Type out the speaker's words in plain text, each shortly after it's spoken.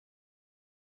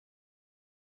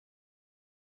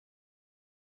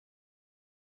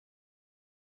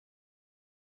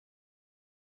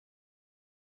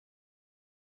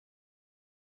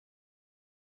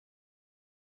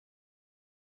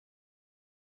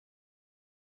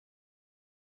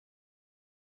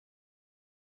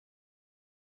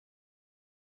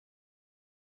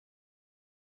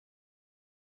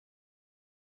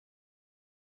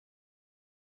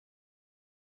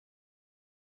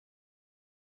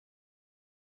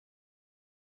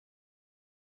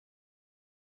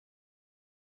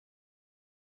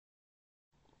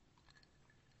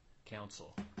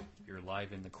Counsel, you're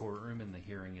live in the courtroom and the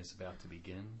hearing is about to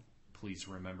begin. Please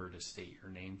remember to state your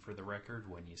name for the record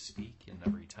when you speak and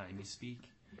every time you speak.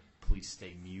 Please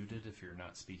stay muted if you're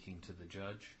not speaking to the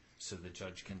judge, so the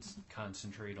judge can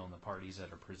concentrate on the parties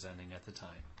that are presenting at the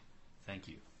time. Thank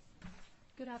you.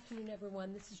 Good afternoon,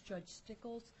 everyone. This is Judge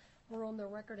Stickles. We're on the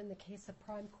record in the case of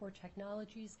Prime Core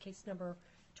Technologies, case number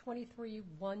 23-11161.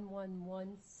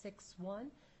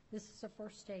 This is a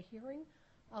first day hearing.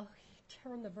 I'll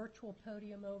turn the virtual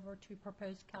podium over to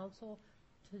proposed counsel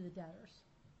to the debtors.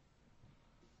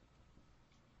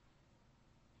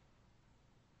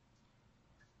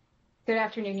 Good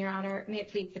afternoon, Your Honor. May it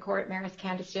please the Court, Maris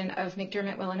Candiston of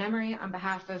McDermott, Will & Emery on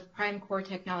behalf of Prime Core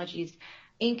Technologies,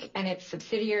 Inc. and its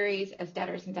subsidiaries as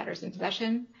debtors and debtors in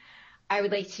possession. I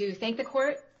would like to thank the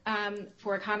Court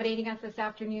for accommodating us this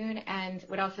afternoon, and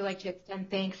would also like to extend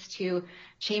thanks to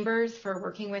Chambers for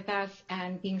working with us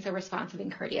and being so responsive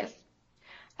and courteous.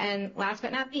 And last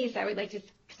but not least, I would like to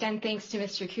extend thanks to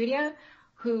Mr. Cudia,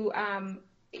 who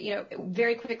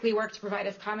very quickly worked to provide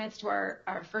us comments to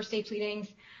our first day pleadings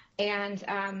and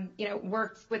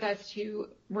worked with us to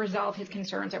resolve his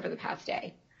concerns over the past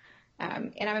day.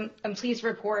 And I'm pleased to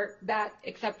report that,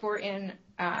 except for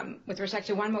with respect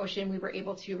to one motion, we were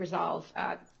able to resolve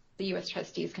the U.S.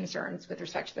 trustees' concerns with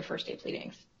respect to the first day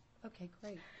pleadings. Okay,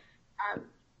 great.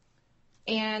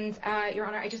 Your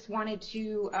Honor, I just wanted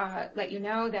to let you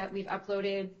know that we've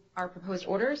uploaded our proposed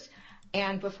orders.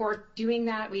 And before doing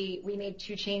that, we made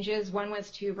two changes. One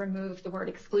was to remove the word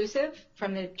exclusive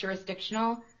from the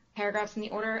jurisdictional paragraphs in the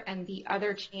order, and the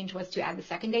other change was to add the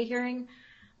second day hearing,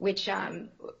 which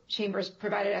Chambers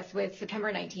provided us with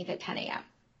September 19th at 10 a.m.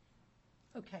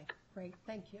 Okay, great.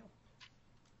 Thank you.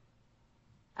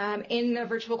 In the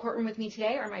virtual courtroom with me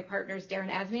today are my partners Darren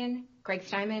Asman, Greg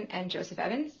Steinman, and Joseph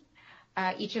Evans.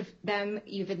 Each of them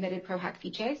you've admitted pro hac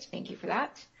fices. Thank you for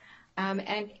that.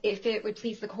 And if it would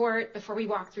please the Court, before we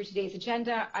walk through today's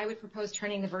agenda, I would propose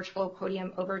turning the virtual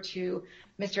podium over to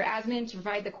Mr. Asman to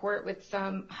provide the Court with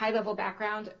some high-level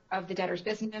background of the debtor's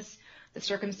business, the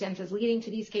circumstances leading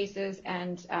to these cases,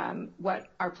 and what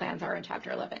our plans are in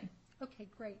Chapter 11. Okay,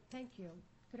 great. Thank you.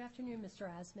 Good afternoon, Mr.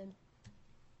 Asman.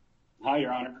 Hi,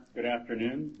 Your Honor. Good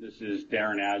afternoon. This is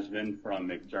Darren Asman from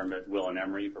McDermott, Will &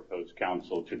 Emery, proposed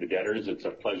counsel to the debtors. It's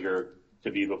a pleasure to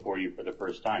be before you for the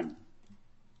first time.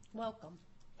 Welcome.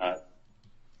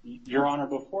 Your Honor,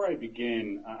 before I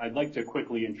begin, I'd like to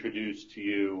quickly introduce to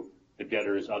you the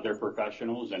debtors' other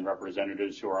professionals and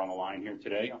representatives who are on the line here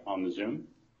today on the Zoom.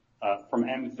 From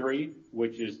M3,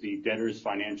 which is the debtors'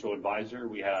 financial advisor,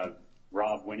 we have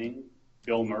Rob Winning,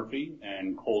 Bill Murphy,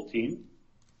 and Cole Team.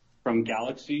 From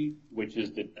Galaxy, which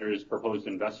is the debtors' proposed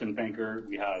investment banker,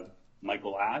 we have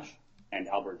Michael Ash and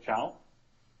Albert Chow.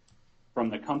 From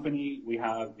the company, we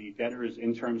have the debtors'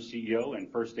 interim CEO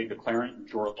and first day declarant,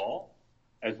 Jor Law,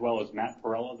 as well as Matt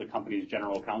Perella, the company's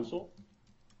general counsel.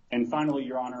 And finally,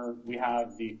 Your Honor, we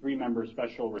have the three-member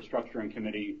special restructuring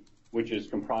committee, which is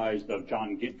comprised of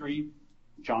John Guidry,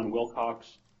 John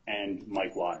Wilcox, and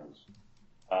Mike Wise.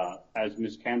 As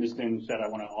Ms. Candiston said, I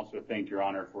want to also thank Your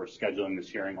Honor for scheduling this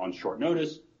hearing on short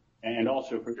notice and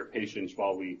also for your patience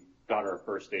while we got our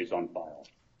first days on file.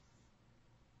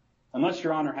 Unless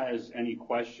Your Honor has any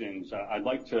questions, I'd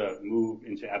like to move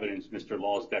into evidence Mr.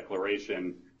 Law's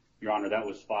declaration. Your Honor, that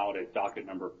was filed at docket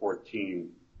number 14.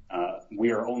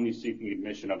 We are only seeking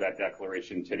admission of that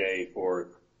declaration today for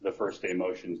the first day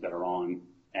motions that are on.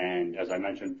 And as I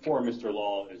mentioned before, Mr.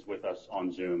 Law is with us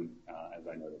on Zoom, as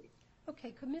I noted.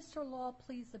 Okay, could Mr. Law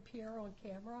please appear on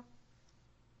camera?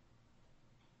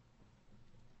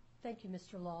 Thank you,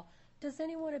 Mr. Law. Does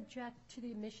anyone object to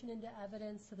the admission into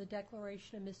evidence of the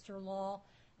declaration of Mr. Law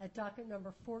at docket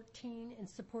number 14 in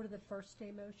support of the first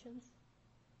day motions?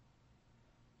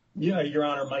 Yeah, Your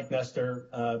Honor, Mike Nestor,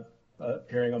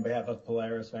 appearing on behalf of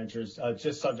Polaris Ventures,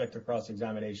 just subject to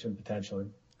cross-examination potentially.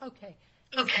 Okay.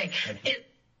 Okay.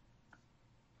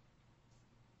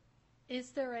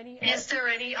 Is there any?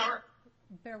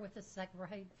 Bear with a second,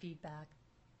 right? Feedback.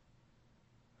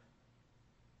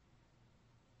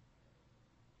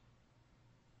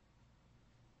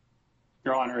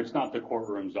 Your Honor, it's not the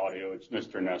courtroom's audio. It's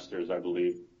Mr. Nestor's, I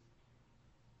believe.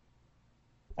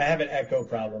 I have an echo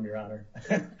problem, Your Honor.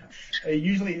 It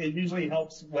usually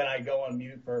helps when I go on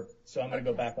mute, so I'm going to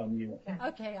go back on mute.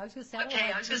 Okay, I was going to say, I don't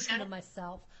have to listen to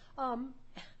myself.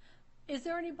 Is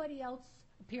there anybody else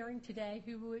appearing today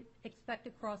who would expect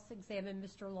to cross-examine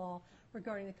Mr. Law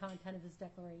regarding the content of his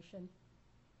declaration?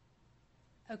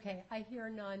 Okay, I hear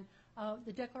none.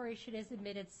 The declaration is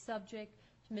admitted subject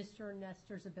to Mr.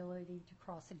 Nestor's ability to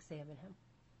cross-examine him.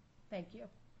 Thank you.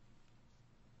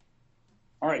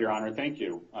 All right, Your Honor, thank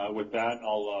you. With that,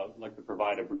 I'll like to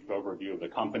provide a brief overview of the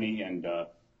company and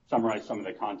summarize some of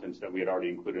the contents that we had already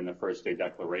included in the first day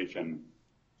declaration.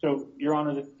 So, Your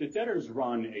Honor, the debtors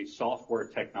run a software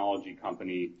technology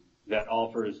company that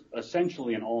offers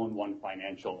essentially an all-in-one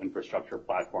financial infrastructure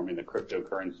platform in the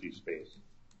cryptocurrency space.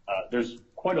 There's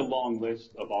quite a long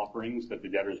list of offerings that the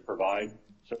debtors provide,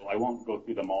 so I won't go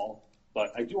through them all, but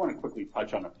I do want to quickly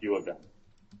touch on a few of them.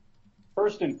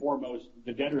 First and foremost,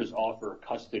 the debtors offer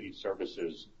custody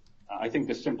services. I think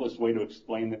the simplest way to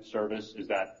explain that service is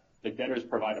that the debtors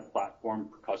provide a platform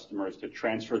for customers to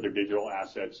transfer their digital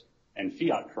assets and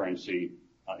fiat currency,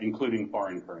 including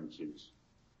foreign currencies.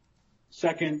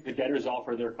 Second, the debtors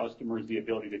offer their customers the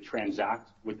ability to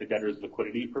transact with the debtors'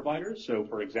 liquidity providers. So,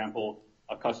 for example,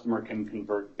 a customer can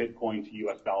convert Bitcoin to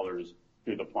US dollars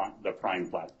through the Prime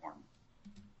platform.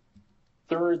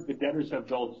 Third, the debtors have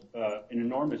built an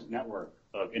enormous network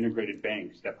of integrated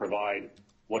banks that provide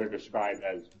what are described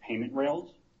as payment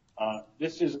rails.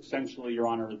 This is essentially, Your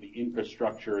Honor, the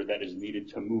infrastructure that is needed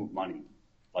to move money,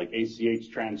 like ACH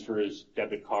transfers,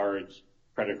 debit cards,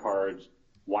 credit cards,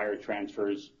 wire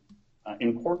transfers.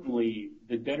 Importantly,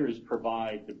 the debtors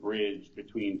provide the bridge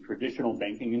between traditional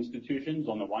banking institutions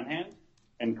on the one hand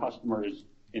and customers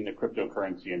in the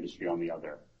cryptocurrency industry on the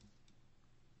other.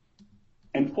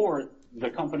 And fourth, the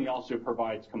company also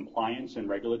provides compliance and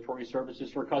regulatory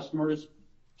services for customers.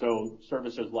 So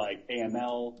services like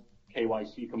AML,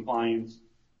 KYC compliance,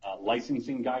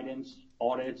 licensing guidance,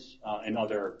 audits, and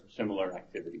other similar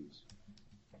activities.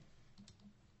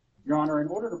 Your Honor, in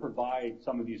order to provide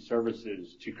some of these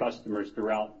services to customers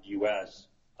throughout the U.S.,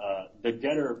 the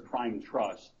debtor Prime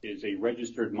Trust is a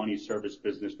registered money service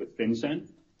business with FinCEN,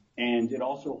 and it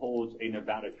also holds a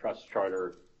Nevada trust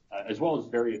charter, as well as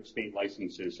various state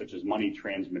licenses, such as money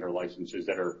transmitter licenses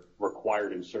that are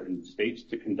required in certain states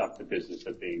to conduct the business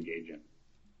that they engage in.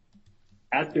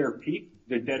 At their peak,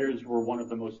 the debtors were one of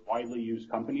the most widely used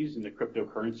companies in the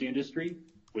cryptocurrency industry,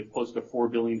 with close to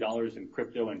 $4 billion in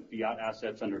crypto and fiat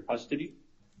assets under custody.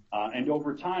 And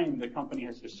over time, the company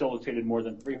has facilitated more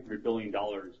than $300 billion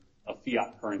of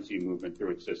fiat currency movement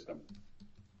through its system.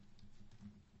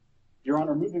 Your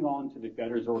Honor, moving on to the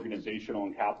debtors' organizational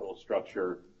and capital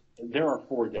structure, there are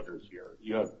four debtors here.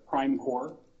 You have Prime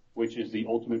Core, which is the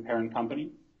ultimate parent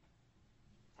company,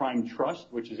 Prime Trust,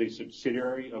 which is a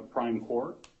subsidiary of Prime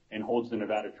Core and holds the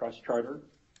Nevada Trust Charter.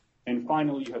 And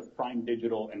finally, you have Prime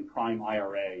Digital and Prime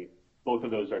IRA. Both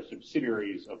of those are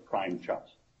subsidiaries of Prime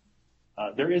Trust.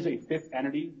 There is a fifth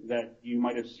entity that you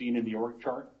might have seen in the org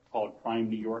chart called Prime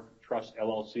New York Trust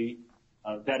LLC.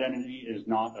 That entity is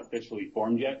not officially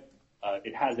formed yet.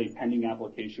 It has a pending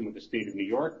application with the state of New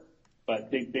York, but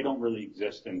they don't really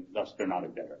exist, and thus they're not a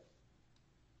debtor.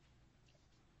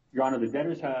 Your Honor, the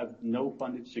debtors have no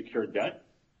funded secured debt.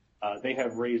 They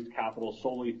have raised capital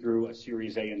solely through a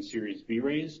Series A and Series B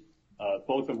raise,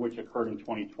 both of which occurred in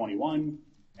 2021.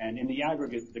 And in the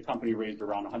aggregate, the company raised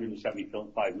around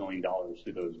 $175 million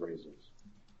through those raises.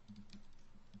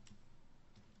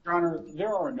 Your Honor,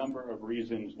 there are a number of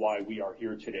reasons why we are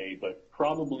here today, but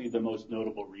probably the most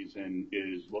notable reason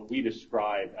is what we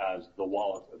describe as the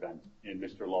wallet event in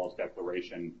Mr. Law's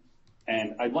declaration.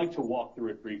 And I'd like to walk through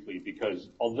it briefly because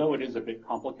although it is a bit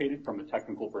complicated from a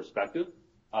technical perspective,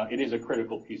 it is a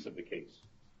critical piece of the case.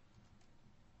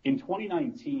 In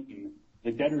 2019,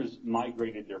 the debtors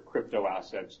migrated their crypto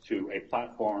assets to a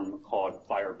platform called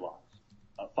Fireblocks.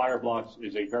 Fireblocks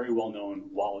is a very well-known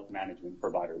wallet management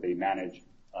provider. They manage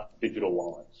digital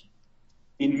wallets.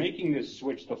 In making this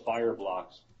switch to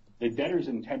Fireblocks, the debtors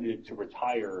intended to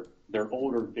retire their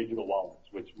older digital wallets,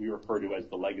 which we refer to as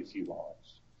the legacy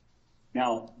wallets.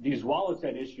 Now, these wallets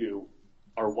at issue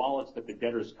are wallets that the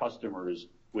debtors' customers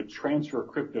would transfer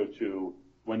crypto to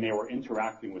when they were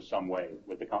interacting in some way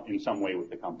with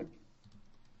the company.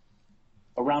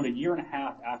 Around a year and a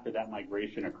half after that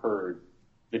migration occurred,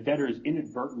 the debtors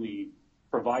inadvertently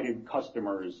provided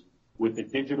customers with the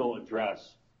digital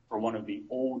address for one of the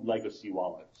old legacy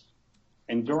wallets.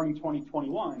 And during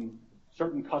 2021,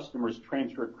 certain customers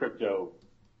transferred crypto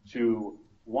to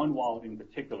one wallet in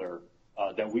particular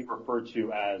that we refer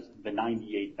to as the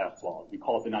 98F wallet. We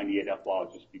call it the 98F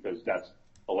wallet just because that's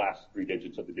the last three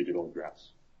digits of the digital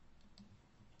address.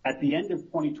 At the end of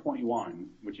 2021,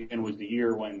 which again was the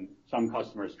year when some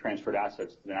customers transferred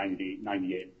assets to the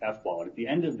 98F wallet, at the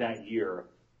end of that year,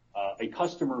 a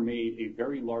customer made a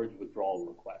very large withdrawal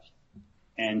request.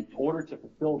 And in order to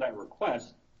fulfill that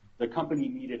request, the company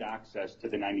needed access to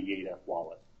the 98F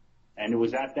wallet. And it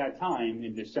was at that time,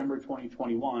 in December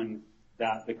 2021,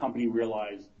 that the company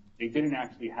realized they didn't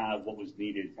actually have what was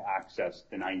needed to access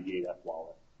the 98F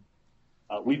wallet.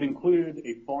 We've included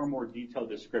a far more detailed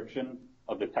description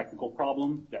of the technical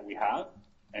problem that we have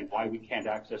and why we can't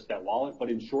access that wallet. But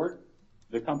in short,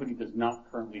 the company does not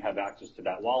currently have access to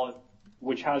that wallet,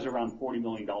 which has around $40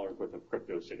 million worth of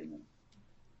crypto sitting in it.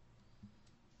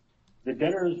 The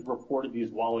debtors reported these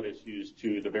wallet issues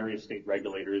to the various state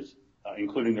regulators,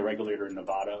 including the regulator in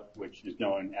Nevada, which is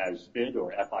known as FID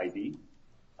or FID.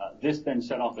 This then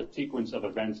set off a sequence of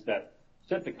events that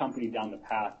set the company down the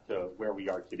path to where we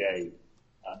are today,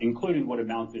 including what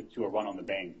amounted to a run on the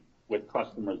bank with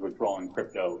customers withdrawing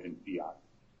crypto and fiat.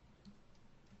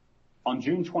 On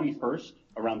June 21st,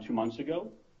 around 2 months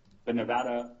ago, the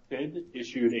Nevada FID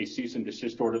issued a cease and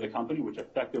desist order to the company, which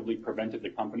effectively prevented the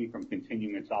company from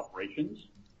continuing its operations.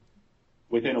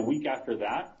 Within a week after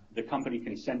that, the company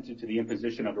consented to the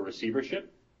imposition of a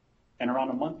receivership. And around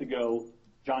a month ago,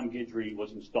 John Guidry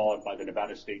was installed by the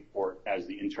Nevada State Court as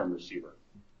the interim receiver.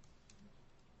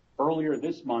 Earlier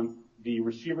this month, the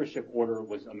receivership order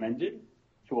was amended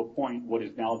to appoint what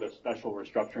is now the Special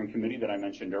Restructuring Committee that I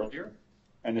mentioned earlier.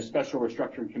 And the Special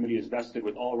Restructuring Committee is vested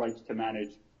with all rights to manage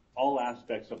all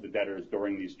aspects of the debtors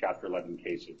during these Chapter 11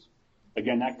 cases.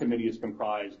 Again, that committee is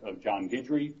comprised of John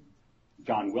Guidry,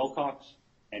 John Wilcox,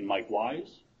 and Mike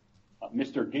Wise.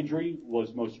 Mr. Guidry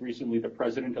was most recently the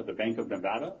president of the Bank of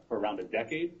Nevada for around a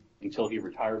decade until he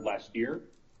retired last year.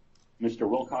 Mr.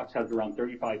 Wilcox has around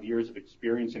 35 years of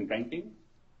experience in banking,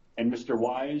 and Mr.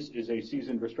 Wise is a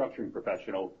seasoned restructuring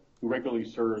professional who regularly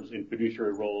serves in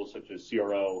fiduciary roles such as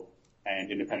CRO and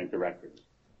independent directors.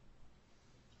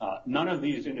 None of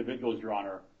these individuals, Your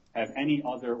Honor, have any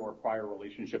other or prior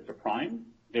relationship to Prime.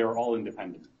 They are all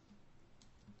independent.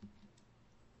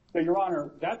 So, Your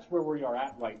Honor, that's where we are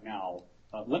at right now.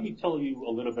 Let me tell you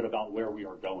a little bit about where we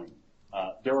are going.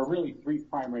 There are really three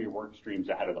primary work streams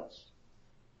ahead of us.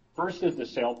 First is the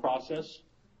sale process.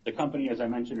 The company, as I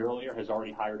mentioned earlier, has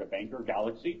already hired a banker,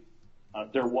 Galaxy.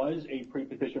 There was a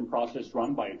pre-petition process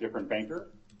run by a different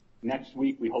banker. Next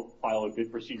week, we hope to file a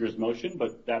bid procedures motion,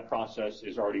 but that process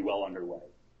is already well underway.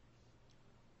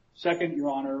 Second, Your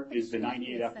Honor, is the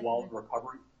 98F wallet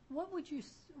recovery. What would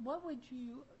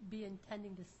you be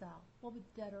intending to sell? What would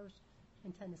debtors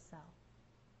intend to sell?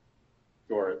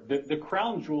 Sure. The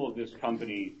crown jewel of this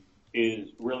company is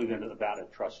really the Nevada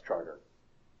Trust Charter.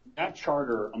 That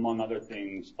charter, among other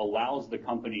things, allows the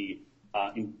company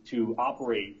to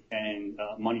operate and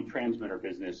money transmitter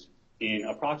business in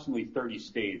approximately 30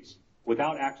 states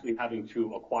without actually having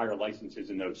to acquire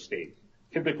licenses in those states.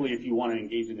 Typically, if you want to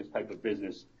engage in this type of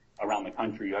business around the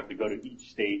country, you have to go to each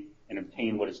state and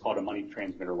obtain what is called a money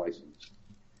transmitter license.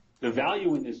 The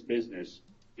value in this business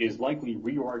is likely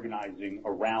reorganizing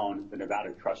around the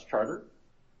Nevada Trust Charter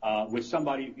with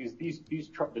somebody, because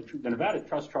the Nevada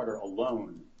Trust Charter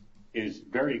alone is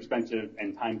very expensive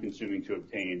and time-consuming to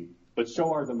obtain, but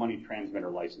so are the money transmitter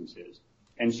licenses.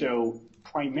 And so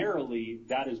primarily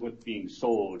that is what's being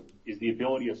sold, is the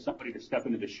ability of somebody to step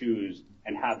into the shoes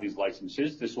and have these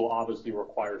licenses. This will obviously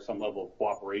require some level of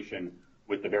cooperation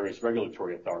with the various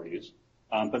regulatory authorities.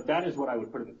 But that is what I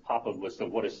would put at the top of the list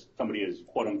of what somebody is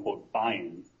quote unquote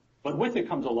buying. But with it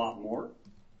comes a lot more.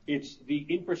 It's the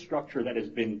infrastructure that has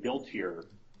been built here,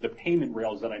 the payment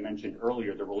rails that I mentioned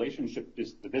earlier, the relationship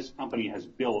that this company has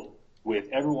built with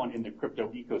everyone in the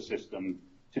crypto ecosystem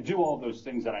to do all those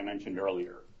things that I mentioned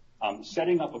earlier.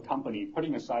 Setting up a company,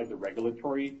 putting aside the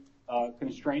regulatory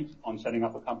constraints on setting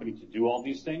up a company to do all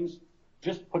these things,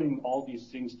 just putting all these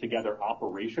things together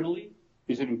operationally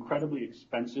is an incredibly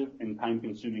expensive and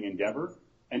time-consuming endeavor,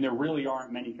 and there really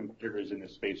aren't many competitors in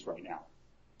this space right now.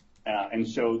 And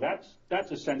so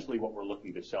that's essentially what we're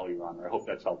looking to sell, Your Honor. I hope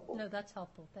that's helpful. No, that's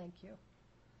helpful. Thank you.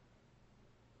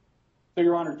 So,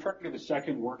 Your Honor, turning to the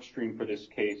second work stream for this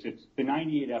case, it's the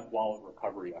 98F wallet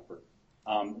recovery effort.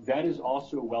 That is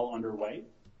also well underway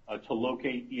to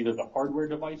locate either the hardware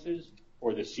devices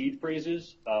or the seed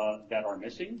phrases that are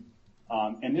missing.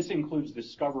 And this includes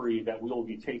discovery that we will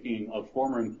be taking of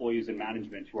former employees and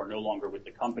management who are no longer with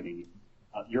the company.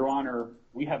 Your Honor,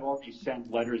 we have already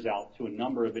sent letters out to a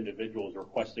number of individuals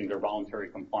requesting their voluntary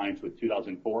compliance with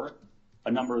 2004.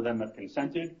 A number of them have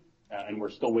consented, and we're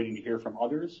still waiting to hear from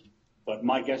others. But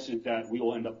my guess is that we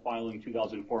will end up filing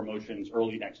 2004 motions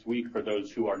early next week for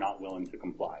those who are not willing to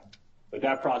comply. But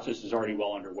that process is already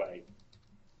well underway.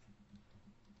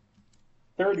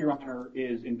 Third, Your Honor,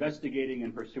 is investigating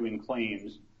and pursuing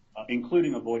claims,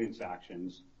 including avoidance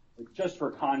actions. Just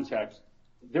for context,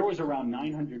 there was around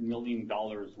 $900 million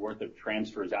worth of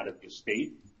transfers out of the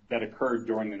state that occurred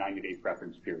during the 90-day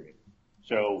preference period.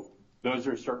 So those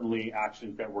are certainly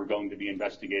actions that we're going to be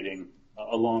investigating,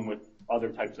 along with other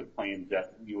types of claims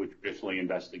that you would traditionally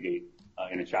investigate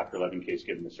in a Chapter 11 case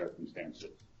given the circumstances.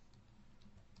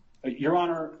 Your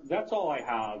Honor, that's all I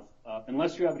have.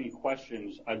 Unless you have any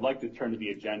questions, I'd like to turn to the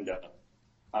agenda.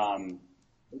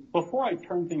 Before I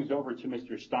turn things over to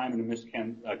Mr. Steinman and Ms.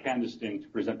 Candestin to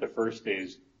present the first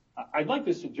days, I'd like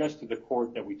to suggest to the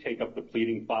court that we take up the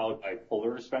pleading filed by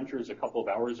Polaris Ventures a couple of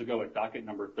hours ago at docket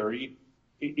number 30.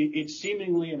 It's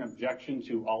seemingly an objection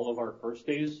to all of our first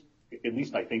days. At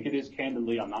least I think it is.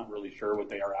 Candidly, I'm not really sure what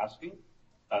they are asking.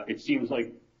 It seems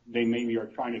like they maybe are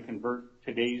trying to convert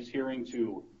today's hearing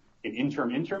to an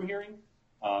interim hearing,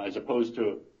 as opposed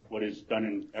to what is done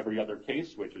in every other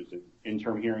case, which is an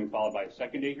interim hearing followed by a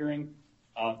second day hearing.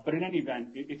 But in any event,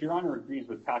 if Your Honor agrees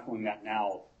with tackling that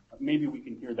now, maybe we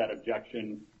can hear that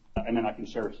objection, and then I can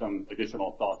share some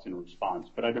additional thoughts in response.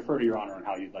 But I defer to Your Honor on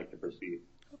how you'd like to proceed.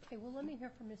 Okay, well, let me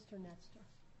hear from Mr. Nestor.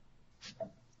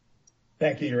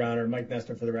 Thank you, Your Honor. Mike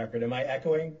Nestor for the record. Am I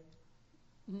echoing?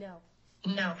 No.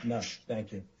 No,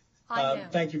 thank you. I am.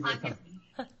 Thank you for your time.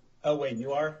 Oh, wait,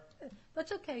 you are?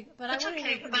 That's okay, but I want to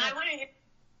hear from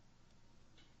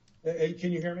you.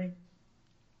 Can you hear me?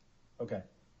 Okay.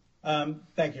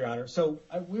 Thank you, Your Honor. So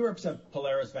we represent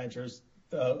Polaris Ventures,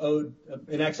 owed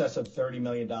in excess of $30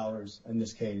 million in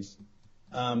this case.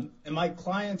 And my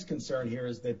client's concern here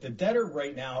is that the debtor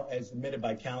right now, as admitted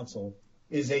by counsel,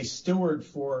 is a steward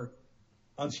for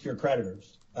unsecured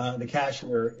creditors. The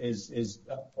cashier is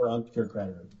for unsecured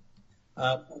creditors.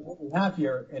 What we have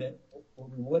here, what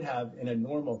we would have in a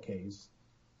normal case,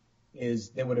 is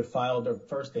they would have filed their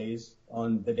first days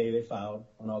on the day they filed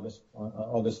on August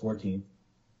 14th.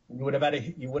 You would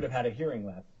have had a hearing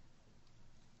left.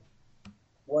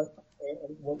 What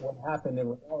happened in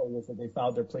reality was that they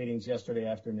filed their pleadings yesterday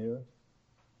afternoon.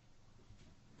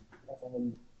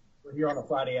 And we're here on a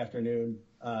Friday afternoon,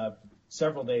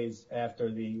 several days after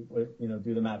do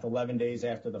the math, 11 days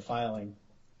after the filing,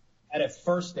 at a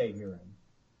first day hearing.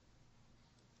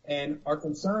 And our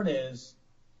concern is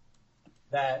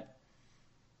that,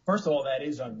 first of all, that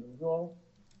is unusual.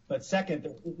 But second,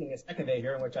 they're seeking a second day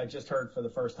hearing, which I just heard for the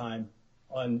first time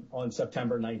on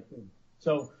September 19th.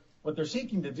 So what they're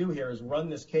seeking to do here is run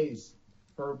this case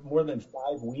for more than 5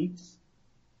 weeks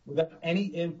without any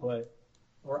input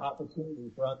or opportunity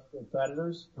for unsecured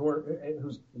creditors who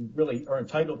really are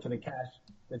entitled to the cash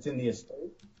that's in the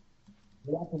estate.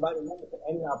 Without providing them with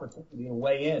any opportunity to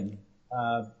weigh in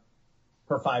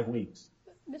for 5 weeks.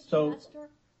 Mr. Nestor,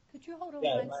 could you hold on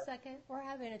 1 second? We're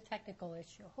having a technical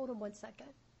issue. Hold on 1 second.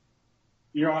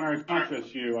 Your Honor, it's not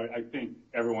just you. I think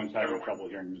everyone's having trouble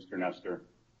hearing Mr. Nestor,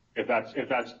 if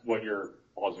that's what you're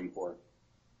pausing for.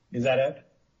 Is that it?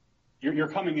 You're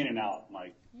coming in and out,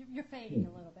 Mike. You're fading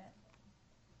a little bit.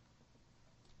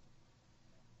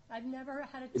 I've never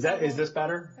had a Is this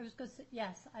better? I was going to say,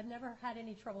 yes. I've never had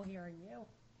any trouble hearing you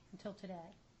until today.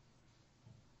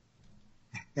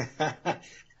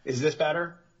 Is this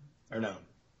better or no?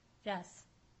 Yes.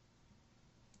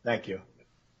 Thank you.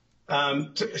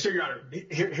 So Your Honor,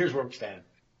 here's where we stand.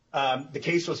 The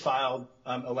case was filed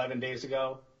 11 days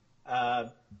ago.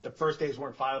 The first days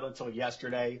weren't filed until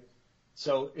yesterday.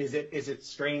 So is it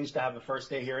strange to have a first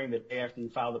day hearing the day after you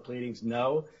file the pleadings?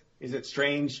 No. Is it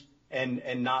strange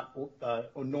and not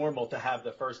normal to have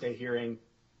the first day hearing,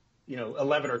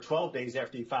 11 or 12 days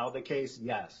after you file the case?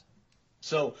 Yes.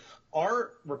 So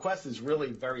our request is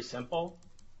really very simple.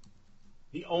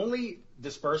 The only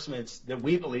disbursements that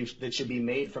we believe that should be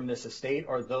made from this estate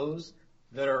are those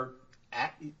that are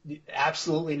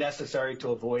absolutely necessary to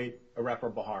avoid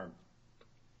irreparable harm.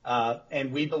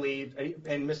 And we believe,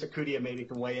 and Mr. Cudia maybe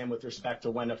can weigh in with respect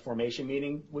to when a formation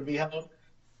meeting would be held,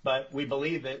 but we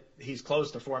believe that he's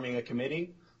close to forming a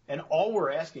committee. And all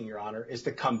we're asking, Your Honor, is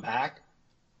to come back.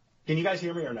 Can you guys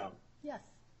hear me or no? Yes.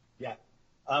 Yeah.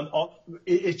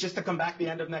 It's just to come back the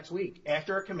end of next week.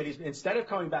 After a committee, instead of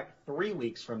coming back 3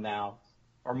 weeks from now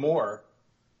or more,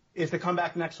 is to come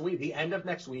back next week, the end of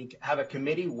next week, have a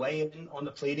committee weigh in on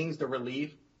the pleadings to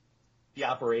relieve the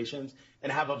operations,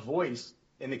 and have a voice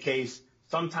in the case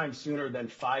sometime sooner than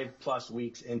 5+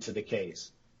 weeks into the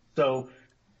case. So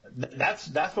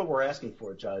that's what we're asking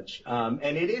for, Judge.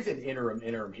 And it is an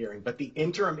interim hearing, but the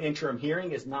interim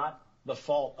hearing is not the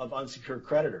fault of unsecured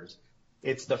creditors.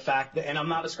 It's the fact that, and I'm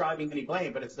not ascribing any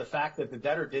blame, but it's the fact that the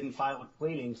debtor didn't file the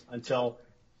pleadings until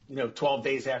 12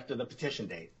 days after the petition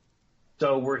date.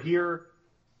 So we're here,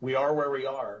 we are where we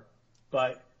are,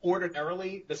 but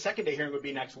ordinarily the second day hearing would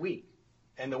be next week,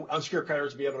 and the unsecured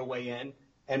creditors would be able to weigh in,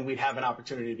 and we'd have an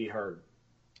opportunity to be heard.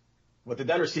 What the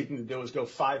debtor is seeking to do is go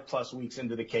 5+ weeks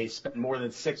into the case, spend more than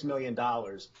 $6 million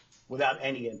without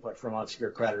any input from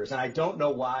unsecured creditors, and I don't know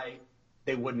why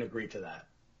they wouldn't agree to that.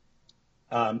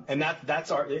 And that's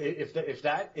our, if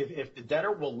the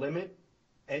debtor will limit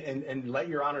and let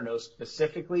Your Honor know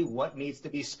specifically what needs to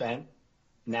be spent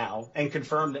now and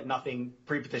confirm that nothing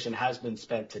pre-petition has been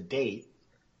spent to date,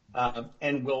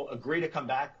 and will agree to come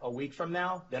back a week from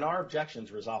now, then our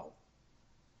objection's resolved.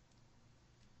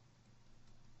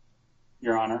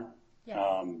 Your Honor, Yes.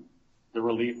 The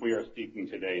relief we are seeking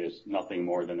today is nothing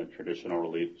more than a traditional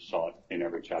relief sought in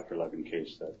every Chapter 11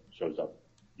 case that shows up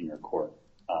in your court.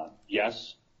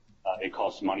 Yes, it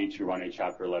costs money to run a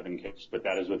Chapter 11 case, but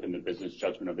that is within the business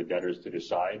judgment of the debtors to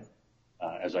decide.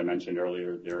 As I mentioned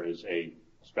earlier, there is a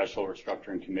special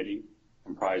restructuring committee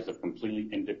comprised of completely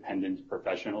independent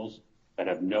professionals that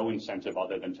have no incentive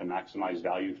other than to maximize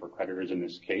value for creditors in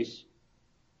this case.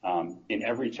 In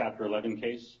every Chapter 11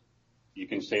 case, you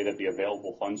can say that the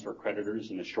available funds for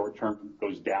creditors in the short term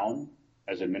goes down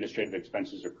as administrative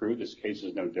expenses accrue. This case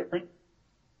is no different.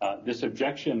 This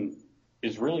objection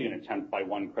is really an attempt by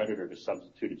one creditor to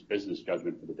substitute its business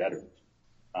judgment for the debtors.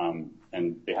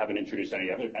 And they haven't introduced any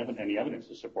evidence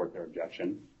to support their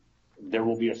objection. There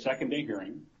will be a second-day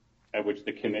hearing at which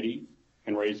the committee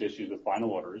can raise issues with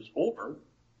final orders, or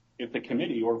if the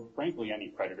committee, or frankly any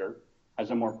creditor,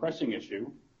 has a more pressing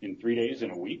issue in 3 days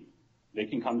and a week, they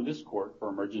can come to this court for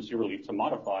emergency relief to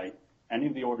modify any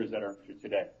of the orders that are issued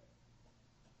today.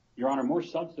 Your Honor, more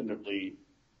substantively,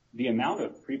 the amount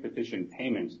of pre-petition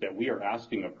payments that we are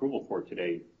asking approval for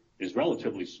today is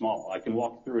relatively small. I can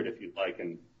walk through it if you'd like,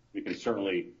 and we can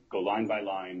certainly go line by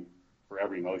line for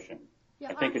every motion.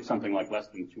 Yeah, I think it's something like less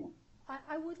than 2.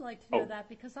 I would like to know that,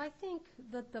 because I think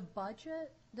that the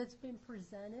budget that's been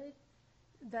presented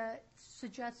that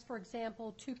suggests, for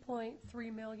example,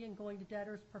 $2.3 million going to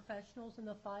debtors professionals in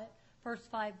the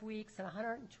first 5 weeks and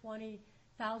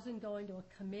 $120,000 going to a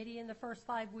committee in the first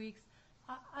 5 weeks.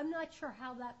 I'm not sure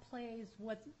how that plays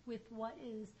with what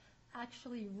is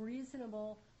actually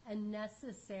reasonable and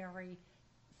necessary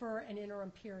for an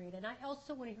interim period. And I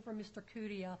also want to hear from Mr.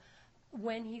 Cudia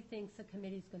when he thinks a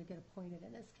committee is going to get appointed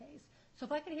in this case. So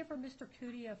if I can hear from Mr.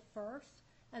 Cudia first,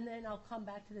 and then I'll come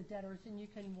back to the debtors, and you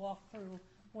can walk through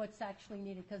what's actually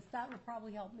needed, because that would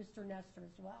probably help Mr. Nestor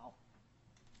as well.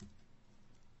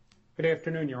 Good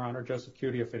afternoon, Your Honor. Joseph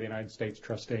Cudia for the United States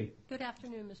Trustee. Good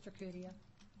afternoon, Mr. Cudia.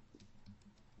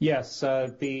 Yes,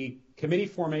 the committee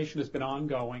formation has been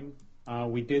ongoing.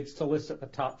 We did solicit the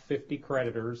top 50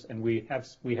 creditors, and we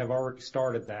have already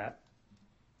started that.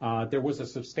 There was a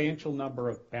substantial number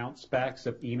of bounce backs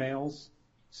of emails,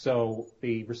 so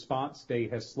the response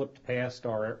date has slipped past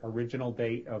our original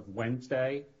date of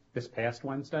Wednesday, this past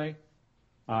Wednesday.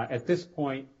 At this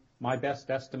point, my best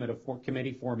estimate of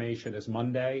committee formation is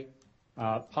Monday,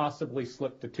 possibly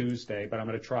slipped to Tuesday, but I'm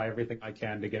going to try everything I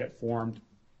can to get it formed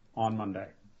on Monday.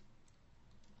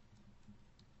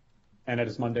 And it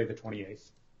is Monday the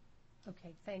 28th.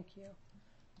 Okay, thank you.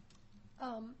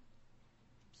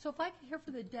 So if I can hear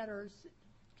from the debtors,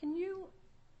 can you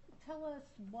tell us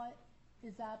what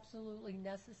is absolutely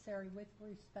necessary with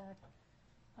respect?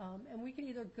 And we can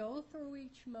either go through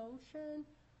each motion,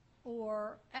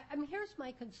 or, I mean, here's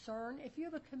my concern. If you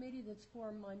have a committee that's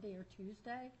formed Monday or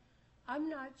Tuesday, I'm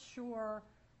not sure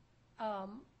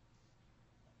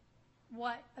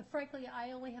frankly,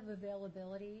 I only have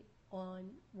availability on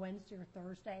Wednesday or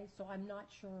Thursday, so I'm not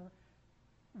sure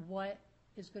what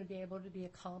is going to be able to be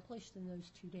accomplished in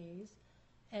those 2 days.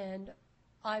 And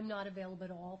I'm not available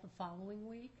at all the following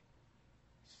week.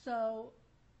 So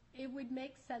it would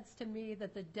make sense to me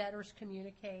that the debtors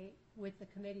communicate with the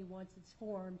committee once it's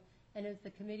formed, and if the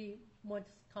committee wants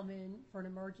to come in for an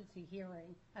emergency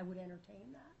hearing, I would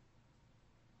entertain that.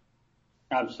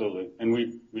 Absolutely, and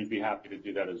we'd be happy to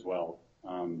do that as well.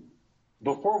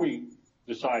 Before we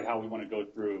decide how we want to go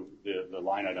through the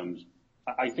line items,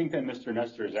 I think that Mr.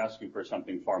 Nestor is asking for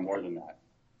something far more than that.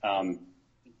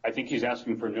 I think he's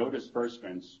asking for no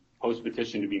disbursements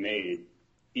post-petition to be made,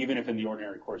 even if in the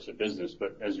ordinary course of business.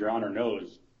 But as Your Honor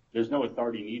knows, there's no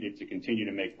authority needed to continue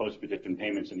to make post-petition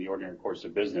payments in the ordinary course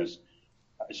of business.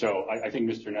 So I think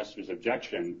Mr. Nestor's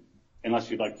objection, unless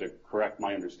you'd like to correct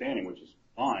my understanding, which is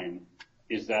fine,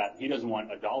 is that he doesn't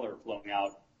want a dollar flowing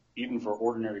out even for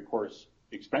ordinary course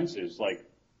expenses like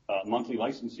monthly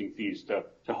licensing fees to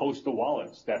host the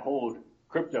wallets that hold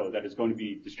crypto that is going to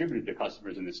be distributed to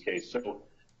customers in this case. So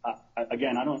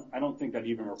again, I don't think that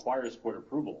even requires court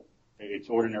approval. It's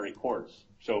ordinary course.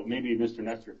 So maybe Mr.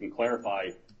 Nestor can clarify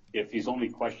if he's only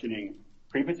questioning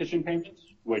pre-petition payments,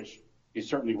 which he's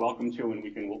certainly welcome to, and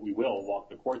we will walk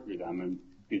the court through them, and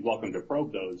he's welcome to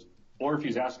probe those, or if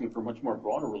he's asking for much more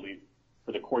broader relief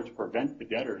for the court to prevent the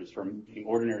debtors from making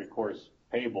ordinary course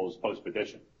payables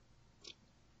post-petition.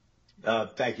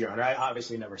 Thank you, Your Honor. I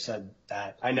obviously never said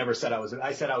that. I never said I was.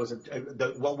 I said I was.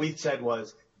 What we said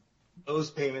was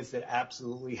those payments that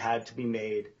absolutely had to be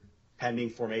made pending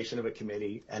formation of a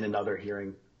committee and another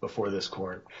hearing before this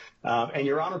court. And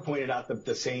Your Honor pointed out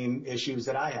the same issues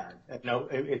that I had.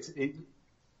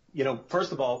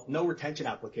 First of all, no retention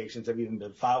applications have even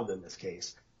been filed in this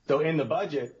case. So in the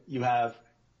budget, you have,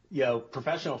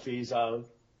 professional fees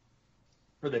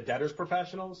for the debtors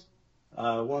professionals,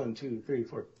 $2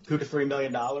 to $3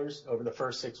 million over the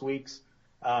first 6 weeks,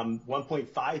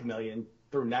 $1.5 million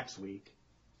through next week.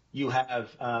 You have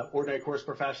ordinary course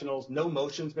professionals. No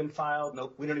motion's been filed.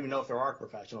 No, we don't even know if there are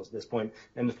professionals at this point.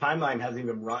 And the timeline hasn't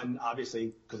even run,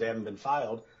 obviously, because they haven't been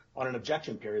filed on an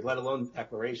objection period, let alone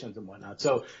declarations and whatnot.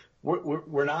 So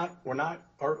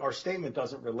our statement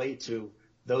doesn't relate to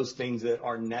those things that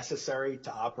are necessary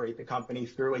to operate the company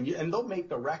through. And they'll make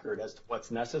the record as to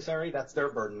what's necessary. That's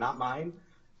their burden, not mine.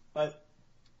 But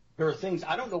there are things,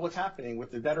 I don't know what's happening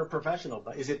with the debtor professional,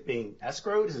 but is it being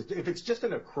escrowed? If it's just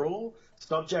an accrual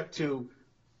subject to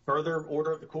further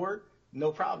order of the court,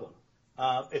 no problem.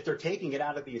 If they're taking it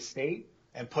out of the estate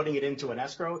and putting it into an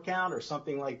escrow account or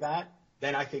something like that,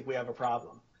 then I think we have a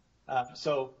problem.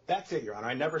 So that's it, Your Honor.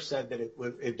 I never said that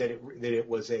it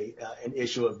was an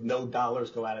issue of no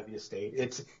dollars go out of the estate.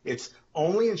 It's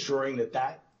only ensuring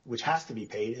that which has to be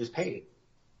paid is paid.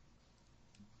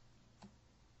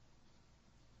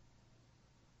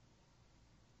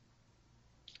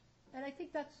 And I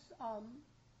think that's,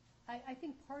 I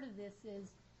think part of this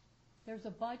is there's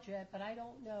a budget, but I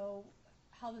don't know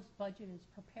how this budget is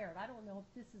prepared. I don't know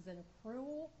if this is an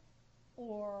accrual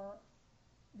or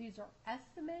these are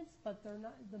estimates, but they're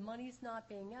not, the money's not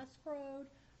being escrowed,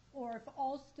 or if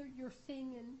all you're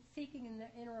seeking in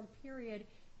the interim period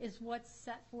is what's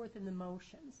set forth in the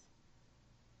motions.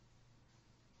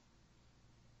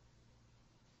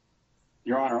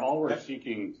 Your Honor, all we're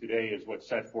seeking today is what's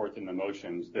set forth in the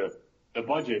motions. The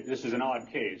budget, this is an odd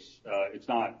case. It's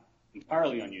not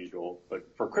entirely unusual, but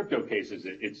for crypto cases,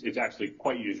 it's actually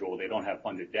quite usual. They don't have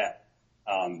funded debt.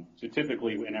 So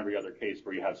typically in every other case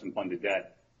where you have some funded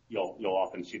debt, you'll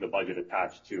often see the budget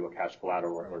attached to a cash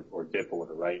collateral or DIP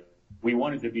order, right? We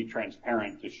wanted to be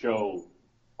transparent to show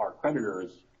our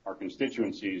creditors, our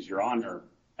constituencies, Your Honor,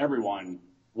 everyone,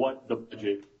 what the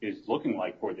budget is looking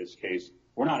like for this case.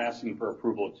 We're not asking for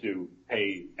approval to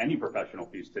pay any professional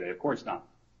fees today. Of course not.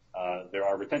 There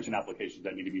are retention applications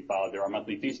that need to be filed. There are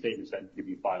monthly fee statements that need to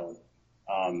be filed.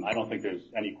 I don't think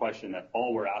there's any question that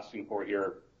all we're asking for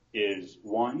here is,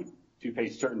 one, to pay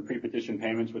certain pre-petition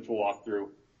payments, which we'll walk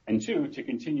through, and two, to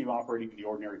continue operating in the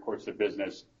ordinary course of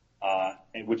business,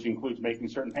 and which includes making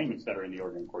certain payments that are in the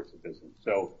ordinary course of business.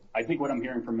 So I think what I'm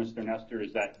hearing from Mr. Nestor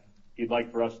is that he'd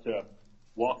like for us to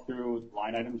walk through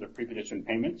line items of pre-petition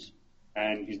payments,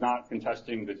 and he's not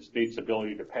contesting the state's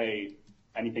ability to pay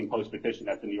anything post-petition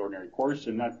that's in the ordinary course,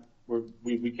 and that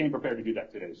we came prepared to do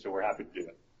that today, so we're happy to do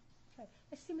it. Okay.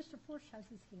 I see Mr. Forsch has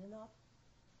his hand up.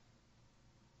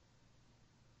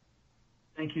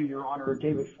 Thank you, Your Honor.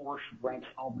 David Forsch, Ranks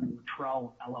Albany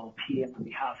Luttrell, LLP, on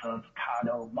behalf of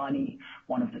Caddo Money,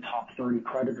 one of the top 30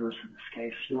 creditors in this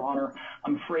case. Your Honor,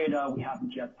 I'm afraid we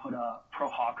haven't yet put a pro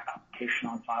hoc application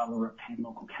on file or obtained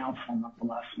local counsel.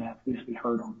 Nonetheless, may I please be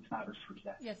heard on these matters for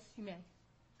today? Yes, you may.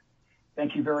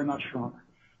 Thank you very much, Your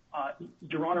Honor.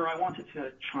 Your Honor, I wanted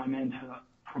to chime in to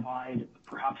provide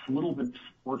perhaps a little bit of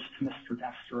support to Mr.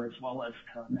 Dexter as well as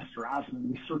to Mr. Asman.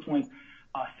 We certainly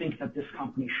think that this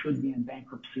company should be in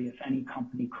bankruptcy. If any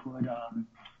company could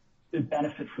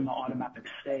benefit from the automatic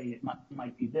stay, it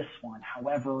might be this one.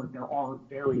 However, there are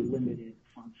very limited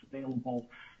funds available,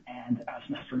 and as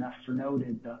Mr. Nestor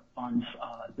noted,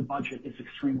 the budget is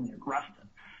extremely aggressive.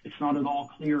 It's not at all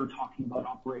clear, talking about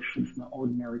operations in the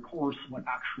ordinary course, what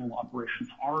actual operations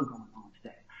are going on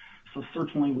today. So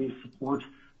certainly we support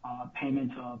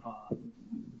payment of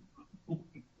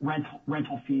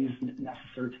rental fees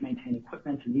necessary to maintain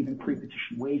equipment and even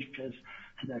pre-petition wages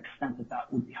to the extent that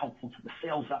that would be helpful to the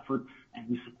sales effort, and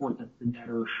we support that the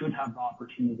debtor should have the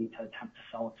opportunity to attempt to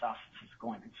sell its assets as a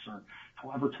going concern.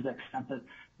 However, to the extent that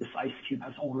this ice cube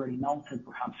has already melted,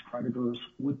 perhaps creditors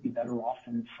would be better off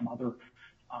in some other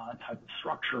type of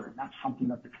structure, and that's something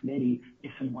that the committee,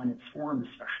 if and when it's formed,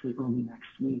 especially early next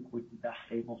week, would be best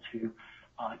able to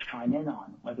chime in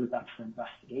on, whether that's an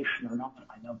investigation or not.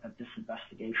 I know that this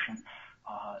investigation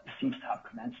seems to have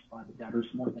commenced by the debtors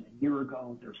more than a year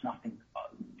ago. There's nothing,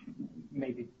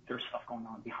 maybe there's stuff going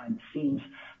on behind the scenes,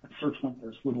 but certainly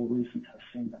there's little reason to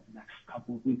assume that the next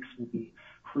couple of weeks will be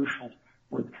crucial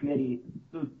for the committee.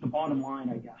 The bottom line,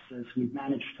 I guess, is we've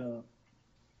managed to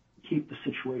keep the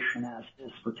situation as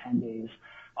is for 10 days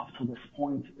up to this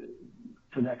point,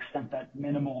 to the extent that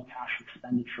minimal cash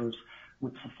expenditures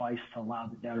would suffice to allow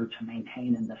the debtor to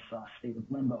maintain in this state of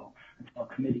limbo until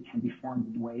a committee can be formed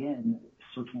and weigh in.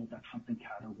 Certainly, that's something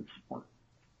CADO would support.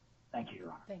 Thank you, Your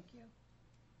Honor. Thank you.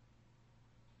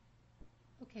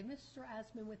 Okay, Mr.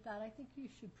 Asman, with that, I think you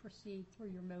should proceed through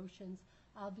your motions,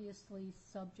 obviously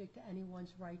subject to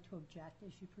anyone's right to object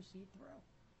as you proceed through.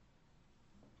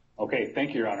 Okay,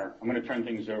 thank you, Your Honor. I'm going to turn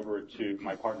things over to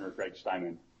my partner, Greg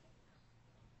Steinman.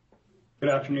 Good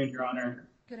afternoon, Your Honor.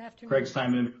 Good afternoon. Greg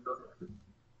Steinman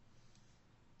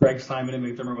and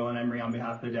McDermott, Will, and Emery on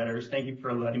behalf of the debtors. Thank you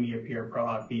for letting me appear pro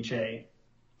hoc vice.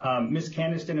 Ms.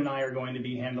 Candiston and I are going to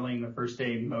be handling the first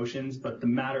day motions, but the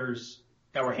matters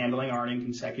that we're handling aren't in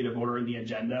consecutive order in the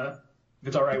agenda. If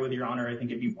it's all right with Your Honor, I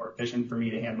think it'd be more efficient for me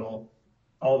to handle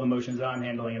all the motions that I'm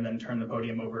handling and then turn the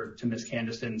podium over to Ms.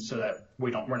 Candiston so that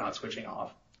we're not switching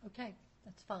off. Okay,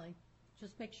 that's fine.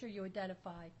 Just make sure you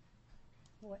identify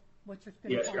what you're going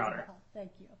to Yes, talk Your Honor. about.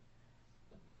 Thank you.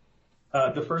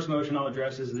 The first motion I'll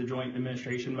address is the joint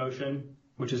administration motion,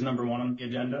 which is number 1 on the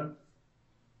agenda.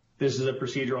 This is a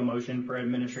procedural motion for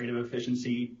administrative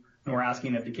efficiency, and we're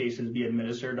asking that the cases be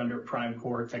administered under Prime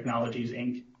Core Technologies,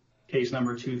 Inc., case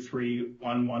number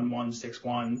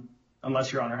 2311161.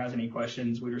 Unless Your Honor has any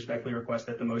questions, we respectfully request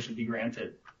that the motion be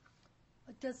granted.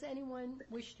 Does anyone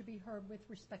wish to be heard with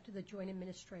respect to the joint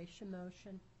administration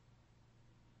motion?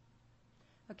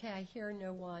 Okay, I hear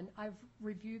no one. I've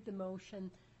reviewed the motion.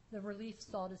 The relief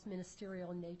sought is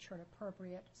ministerial in nature and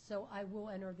appropriate, so I will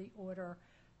enter the order.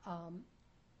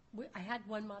 I had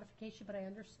one modification, but I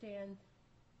understand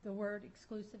the word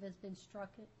exclusive has been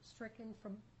stricken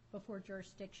from before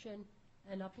jurisdiction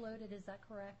and uploaded. Is that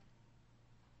correct?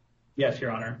 Yes,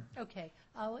 Your Honor. Okay,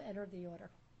 I'll enter the order.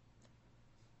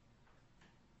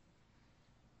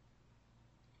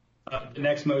 The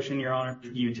next motion, Your Honor,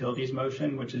 is the utilities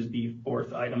motion, which is the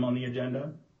 4th item on the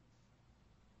agenda.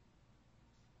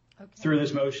 Okay. Through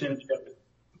this motion,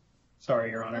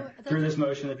 sorry, Your Honor. Through this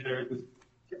motion,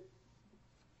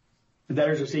 the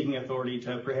debtors are seeking authority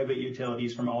to prohibit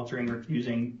utilities from altering,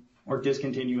 refusing, or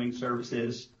discontinuing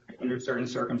services under certain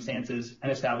circumstances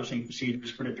and establishing procedures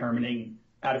for determining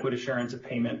adequate assurance of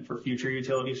payment for future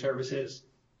utility services.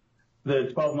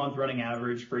 The 12-month running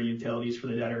average for utilities for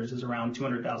the debtors is around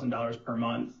 $200,000 per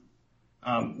month.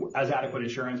 As adequate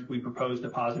assurance, we propose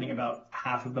depositing about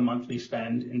half of the monthly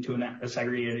spend into a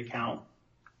segregated account.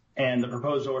 And the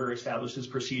proposed order establishes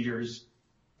procedures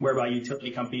whereby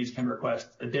utility companies can request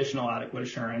additional adequate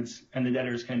assurance and the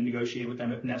debtors can negotiate with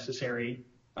them if necessary.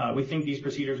 We think these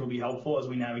procedures will be helpful as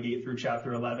we navigate through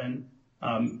Chapter 11.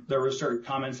 There were certain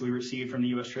comments we received from the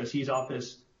U.S. Trustee's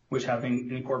Office, which have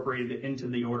been incorporated into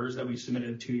the orders that we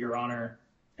submitted to Your Honor.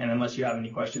 And unless you have any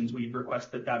questions, we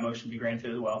request that that motion be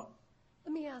granted as well.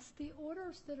 Let me ask, the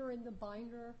orders that are in the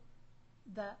binder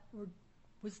that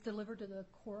was delivered to the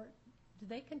court, do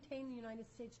they contain the United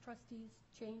States Trustees'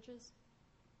 changes?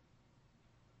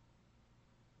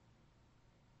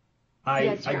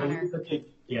 Yes, Your Honor.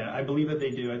 I believe that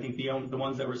they do. I think the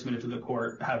ones that were submitted to the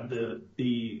court have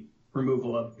the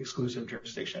removal of exclusive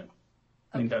jurisdiction.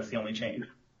 I think that's the only change.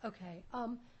 Okay.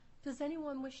 Does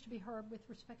anyone wish to be heard with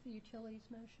respect to the utilities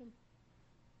motion?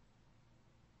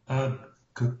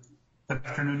 Good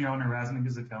afternoon, Your Honor. Razman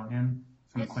Gazakelian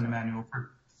from Quinn Emanuel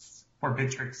for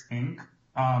Bitrix, Inc.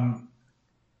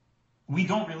 We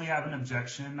don't really have an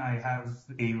objection. I have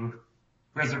a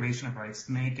reservation of rights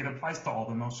to make. It applies to all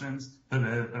the motions, but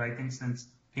I think since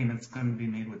payments couldn't be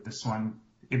made with this one,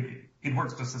 it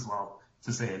works just as well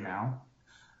to say it now.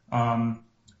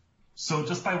 So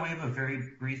just by way of a very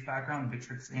brief background,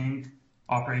 Bitrix, Inc.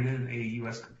 operated a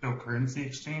U.S. cryptocurrency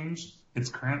exchange. It's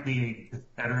currently a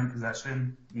debtor in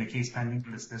possession in a case pending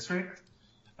in this district.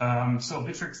 So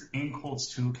Bitrix, Inc.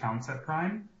 holds 2 accounts at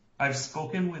Prime. I've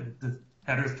spoken with the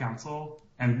debtor's counsel,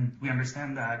 and we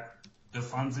understand that the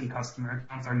funds in customer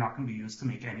accounts are not going to be used to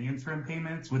make any interim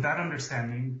payments. With that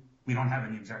understanding, we don't have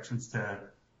any objections to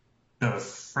the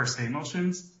first day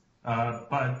motions,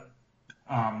 but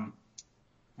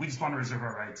we just want to reserve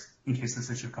our rights in case this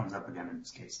issue comes up again in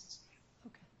these cases.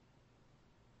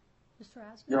 Okay. Mr.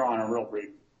 Asman? Your Honor, real brief.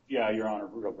 Yeah, Your Honor,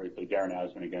 real briefly. Darren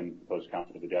Asman again, proposed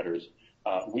counsel to the debtors.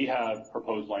 We have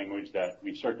proposed language that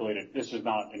we've circulated. This is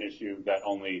not an issue that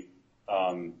only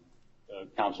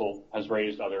counsel has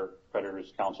raised. Other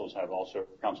creditors' counsel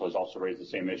has also raised the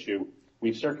same issue.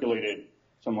 We've circulated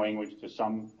some language to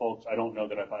some folks. I don't know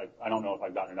if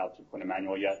I've gotten it out to Quinn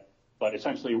Emanuel yet, but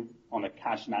essentially on the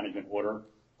cash management order,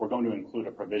 we're going to include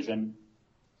a provision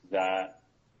that,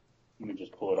 let me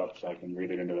just pull it up so I can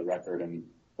read it into the record and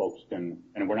folks can,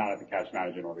 and we're not at the cash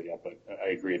management order yet, but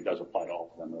I agree it does apply to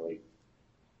all of them really.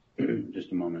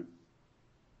 Just a moment.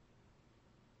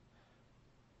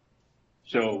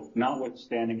 So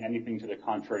notwithstanding anything to the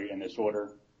contrary in this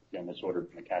order, again, this order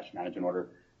being the cash management order,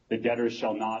 the debtors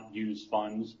shall not use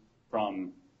funds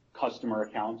from customer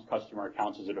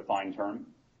accounts is a defined term,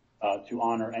 to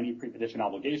honor any pre-petition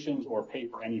obligations or pay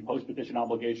for any post-petition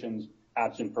obligations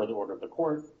absent further order of the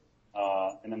court.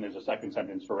 And then there's a second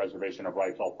sentence for reservation of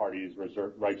rights. All parties'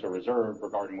 rights are reserved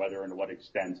regarding whether and to what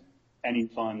extent any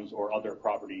funds or other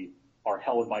property are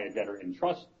held by a debtor in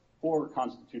trust or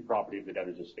constitute property of the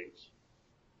debtor's estates.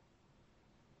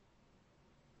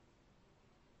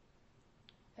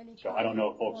 So I don't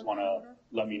know if folks want to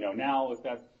let me know now if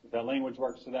that language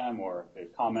works for them or if they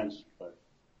have comments. But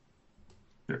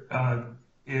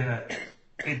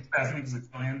it's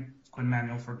Quinn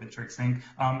Manuel for Bitrix Inc.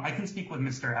 I can speak with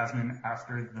Mr. Asman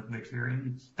after the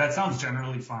hearing. That sounds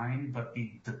generally fine, but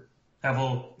the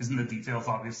devil is in the details,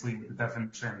 obviously, with the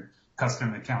definition,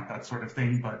 custom account, that sort of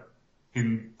thing. But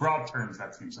in broad terms,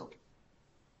 that seems okay.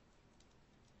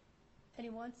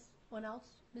 Anyone else?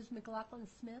 Ms.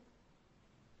 McLaughlin-Smith?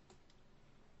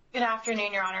 Good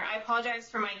afternoon, Your Honor. I apologize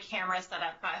for my camera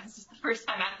setup. This is the first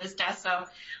time at this desk, so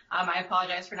I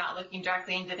apologize for not looking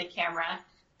directly into the camera.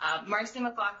 Marcy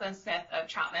McLaughlin-Smith of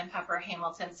Troutman, Pepper,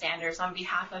 Hamilton, Sanders on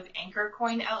behalf of Anchor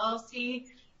Coin LLC.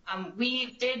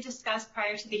 We did discuss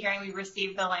prior to the hearing, we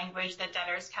received the language that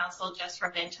Debtors Counsel just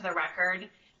read into the record.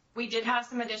 We did have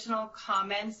some additional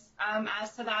comments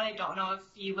as to that. I don't know if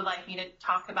you would like me to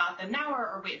talk about them now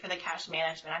or wait for the cash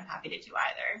management. I'm happy to do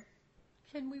either.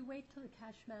 Can we wait till the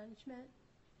cash management?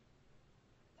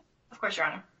 Of course, Your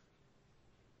Honor.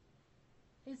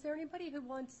 Is there anybody who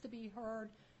wants to be heard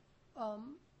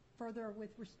further with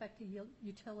respect to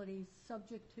utilities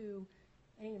subject to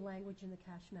any language in the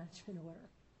cash management order?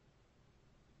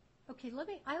 Okay,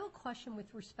 I have a question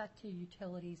with respect to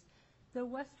utilities. The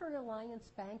Western Alliance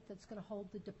Bank that's going to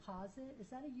hold the deposit, is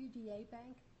that a UDA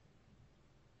bank?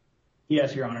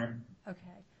 Yes, Your Honor.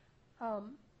 Okay.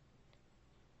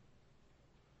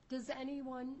 Does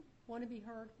anyone want to be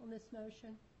heard on this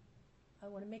motion? I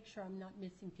want to make sure I'm not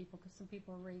missing people because some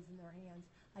people are raising their hands.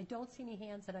 I don't see any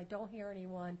hands and I don't hear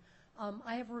anyone.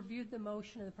 I have reviewed the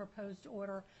motion of the proposed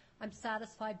order. I'm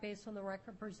satisfied based on the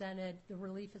record presented. The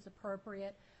relief is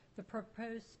appropriate. The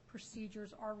proposed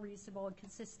procedures are reasonable and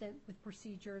consistent with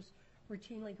procedures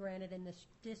routinely granted in this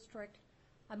district.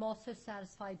 I'm also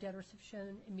satisfied debtors have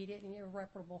shown immediate and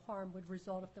irreparable harm would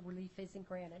result if the relief isn't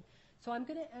granted. So I'm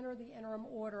going to enter the interim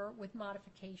order with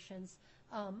modifications.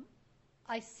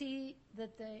 I see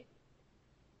that the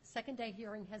second day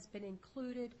hearing has been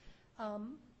included.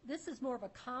 This is more of a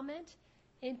comment.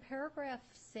 In paragraph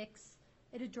 6,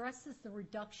 it addresses the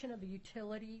reduction of a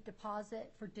utility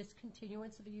deposit for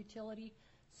discontinuance of a utility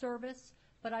service,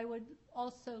 but I would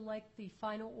also like the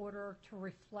final order to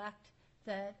reflect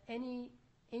that any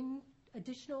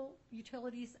additional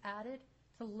utilities added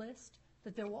to the list,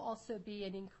 that there will also be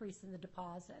an increase in the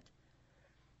deposit.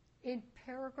 In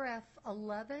paragraph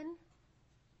 11,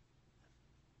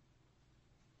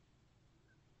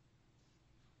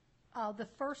 the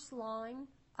first line,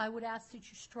 I would ask that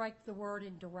you strike the word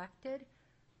 "in directed."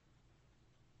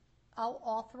 I'll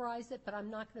authorize it, but I'm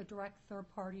not going to direct third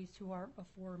parties who aren't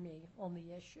before me on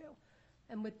the issue.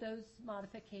 And with those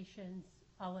modifications,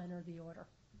 I'll enter the order.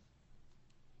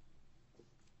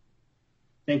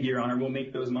 Thank you, Your Honor. We'll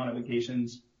make those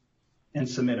modifications and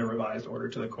submit a revised order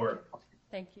to the court.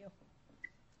 Thank you.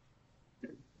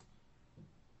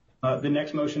 The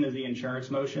next motion is the insurance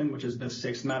motion, which is the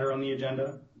sixth matter on the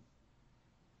agenda.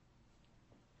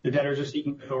 The debtors are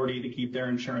seeking authority to keep their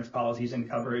insurance policies and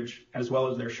coverage, as well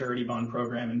as their surety bond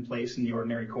program in place in the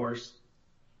ordinary course.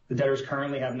 The debtors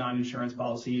currently have non-insurance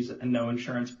policies and no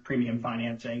insurance premium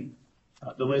financing.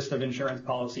 The list of insurance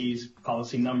policies,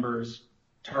 policy numbers,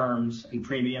 terms, and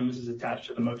premiums is attached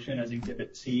to the motion as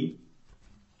Exhibit C.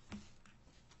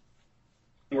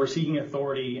 We're seeking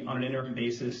authority on an interim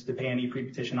basis to pay any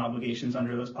pre-petition obligations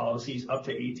under those policies up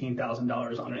to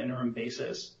 $18,000 on an interim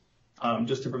basis.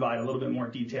 Just to provide a little bit more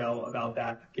detail about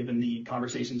that, given the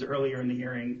conversations earlier in the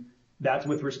hearing, that's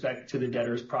with respect to the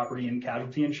debtor's property and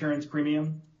casualty insurance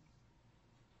premium.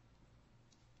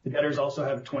 The debtors also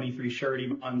have 23 surety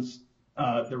bonds.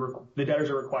 The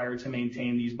debtors are required to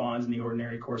maintain these bonds in the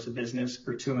ordinary course of business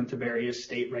pursuant to various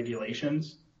state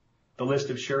regulations. The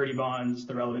list of surety bonds,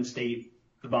 the relevant state,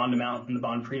 the bond amount, and the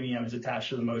bond premium is attached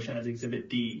to the motion as Exhibit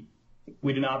D.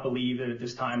 We do not believe that at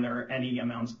this time there are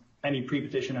any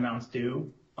pre-petition amounts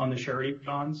due on the surety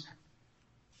bonds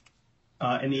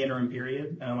in the interim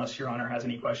period. And unless Your Honor has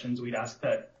any questions, we'd ask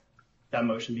that that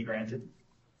motion be granted.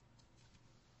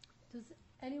 Does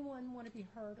anyone want to be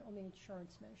heard on the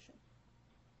insurance motion?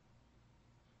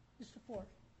 Mr. Ford.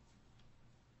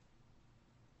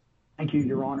 Thank you,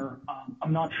 Your Honor.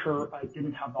 I'm not sure. I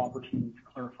didn't have the opportunity to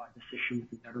clarify this issue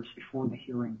with the debtors before the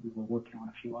hearing. We were working on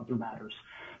a few other matters.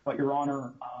 But, Your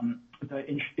Honor, the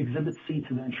Exhibit C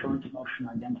to the insurance motion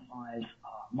identifies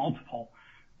multiple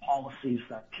policies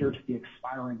that appear to be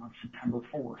expiring on September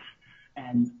 4th.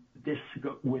 And this,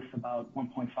 with about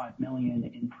 $1.5 million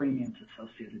in premiums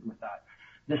associated with that.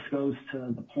 This goes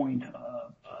to the point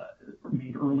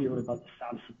made earlier about the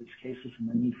status of these cases and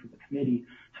the need for the committee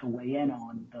to weigh in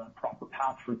on the proper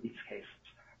path for these cases.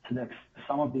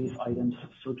 Some of these items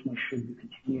certainly should be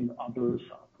continued, others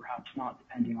perhaps not,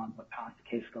 depending on what path the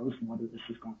case goes and whether this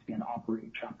is going to be an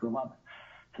operating Chapter 11.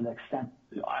 To the extent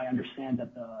I understand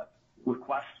that the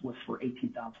request was for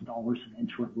 $18,000 in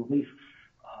interim relief,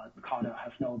 the CADA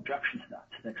has no objection to that.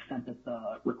 To the extent that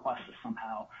the request is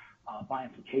somehow by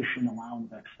implication allowing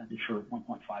the expenditure of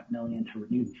 $1.5 million to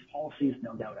renew these policies,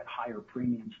 no doubt at higher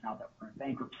premiums now that we're in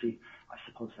bankruptcy, I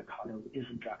suppose the CADA is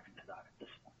objecting to that at this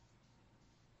point.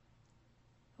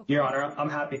 Okay. Your Honor, I'm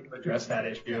happy to address that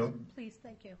issue. Yes, please,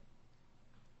 thank you.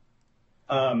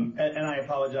 And I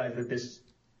apologize that this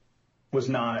was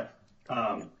not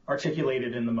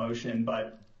articulated in the motion,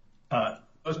 but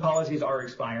those policies are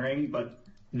expiring, but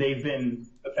they've been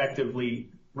effectively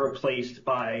replaced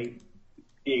by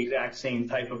the exact same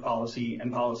type of policy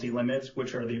and policy limits,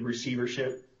 which are the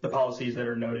receivership, the policies that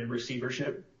are noted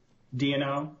receivership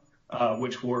D&O,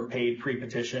 which were paid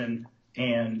pre-petition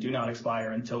and do not expire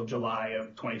until July of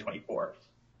 2024.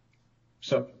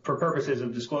 So for purposes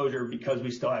of disclosure, because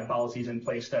we still have policies in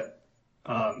place that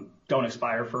don't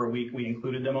expire for a week, we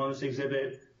included them on this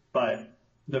exhibit, but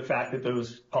the fact that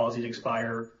those policies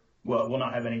expire will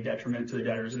not have any detriment to the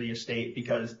debtors of the estate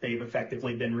because they've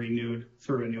effectively been renewed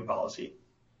through a new policy.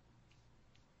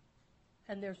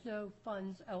 And there's no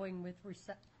funds owing with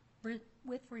respect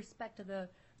to the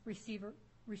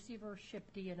receivership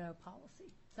D&O policy.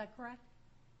 Is that correct?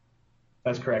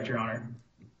 That's correct, Your Honor.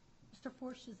 Mr.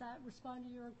 Forsch, does that respond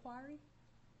to your inquiry?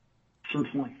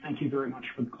 Certainly. Thank you very much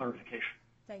for the clarification.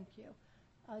 Thank you.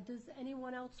 Does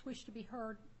anyone else wish to be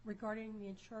heard regarding the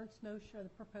insurance motion or the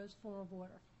proposed form of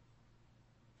order?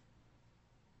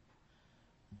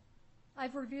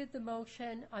 I've reviewed the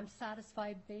motion. I'm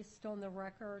satisfied based on the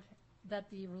record that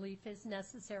the relief is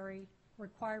necessary,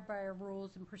 required by our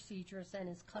rules and procedures, and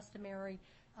is customary.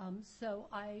 So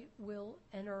I will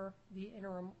enter the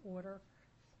interim order.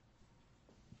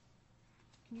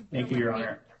 Thank you, Your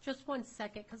Honor. Just 1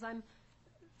 second, because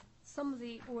some of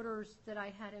the orders that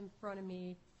I had in front of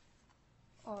me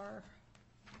are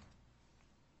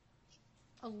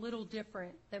a little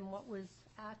different than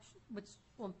what's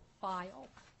on file.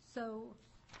 So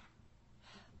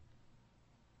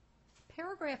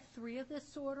paragraph 3 of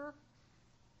this order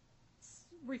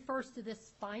refers to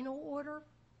this final order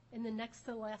in the next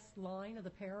to last line of the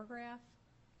paragraph.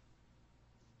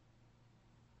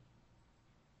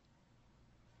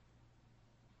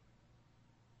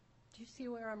 Do you see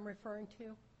where I'm referring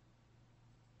to?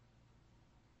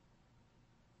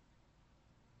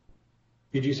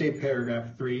 Did you say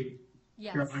paragraph 3?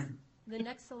 Yes. The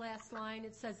next to last line,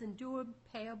 it says, in due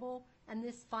payable, and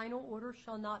this final order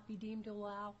shall not be deemed to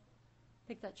allow. I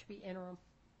think that should be interim.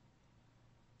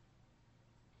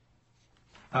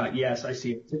 Yes, I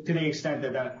see. To the extent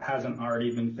that that hasn't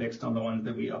already been fixed on the ones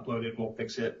that we uploaded, we'll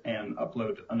fix it and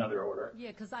upload another order. Yeah,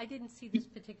 because I didn't see this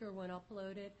particular one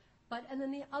uploaded. And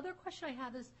then the other question I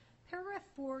have is, paragraph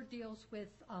 4 deals with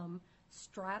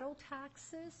straddle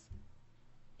taxes.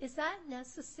 Is that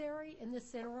necessary in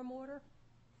this interim order?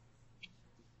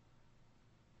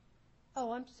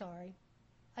 Oh, I'm sorry.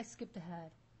 I skipped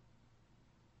ahead.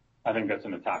 I think that's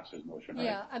in the taxes motion, right?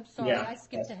 Yeah, I'm sorry. Yeah, I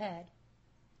skipped ahead.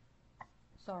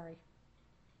 Sorry.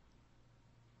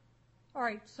 All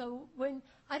right, so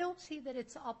I don't see that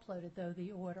it's uploaded, though,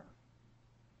 the order.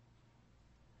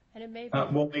 And it may be...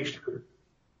 We'll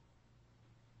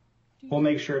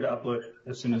make sure to upload it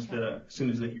as soon as the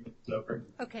hearing is over.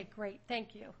 Okay, great.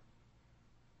 Thank you.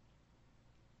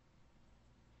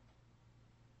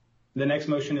 The next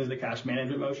motion is the cash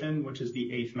management motion, which is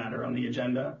the 8th matter on the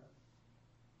agenda.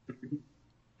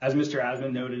 As Mr.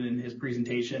 Asman noted in his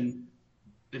presentation,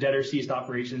 the debtor ceased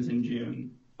operations in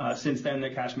June. Since then, the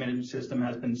cash management system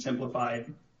has been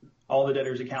simplified. All the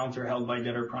debtor's accounts are held by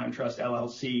Debtor Prime Trust,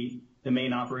 LLC. The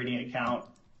main operating account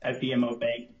at BMO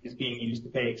Bank is being used to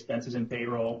pay expenses and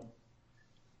payroll.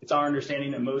 It's our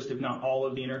understanding that most, if not all,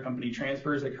 of the intercompany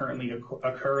transfers that currently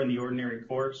occur in the ordinary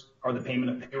course are the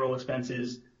payment of payroll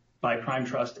expenses by Prime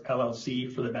Trust,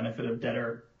 LLC for the benefit of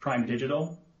debtor Prime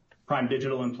Digital. Prime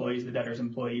Digital employs the debtor's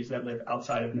employees that live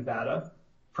outside of Nevada.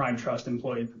 Prime Trust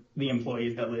employs the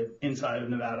employees that live inside of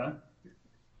Nevada.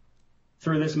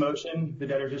 Through this motion, the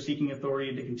debtors are seeking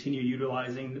authority to continue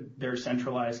utilizing their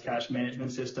centralized cash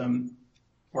management system.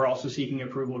 We're also seeking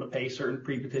approval to pay certain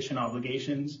pre-petition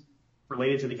obligations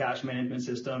related to the cash management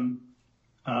system.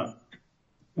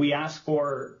 We asked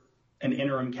for an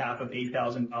interim cap of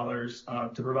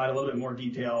 $8,000 to provide a little bit more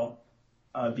detail.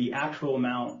 The actual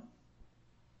amount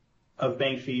of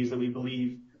bank fees that we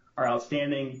believe are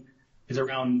outstanding is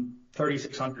around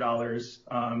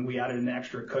 $3,600. We added an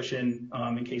extra cushion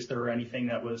in case there were anything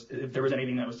that was, if there was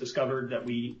anything that was discovered that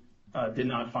we did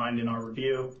not find in our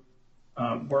review.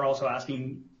 We're also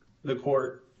asking the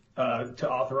court to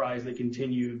authorize the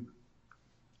continued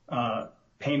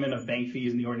payment of bank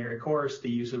fees in the ordinary course, the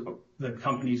use of the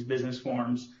company's business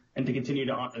forms, and to continue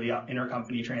to honor the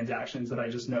intercompany transactions that I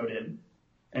just noted.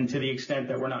 And to the extent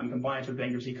that we're not in compliance with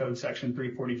Bankruptcy Code Section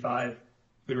 345,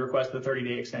 we request the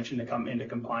 30-day extension to come into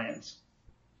compliance.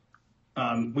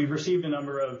 We've received a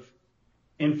number of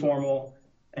informal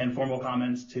and formal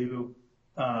comments to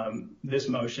this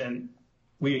motion.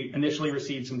 We initially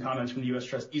received some comments from the U.S.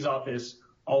 Trustee's Office.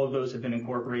 All of those have been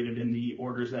incorporated in the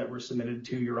orders that were submitted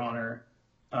to Your Honor.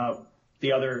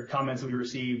 The other comments that we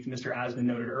received, Mr. Asman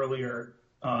noted earlier,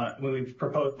 when we've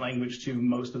proposed language to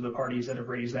most of the parties that have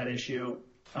raised that issue,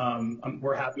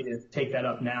 we're happy to take that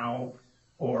up now,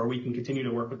 or we can continue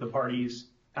to work with the parties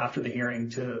after the hearing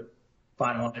to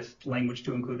finalize language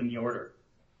to include in the order.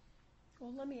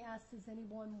 Well, let me ask, does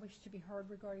anyone wish to be heard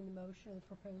regarding the motion or the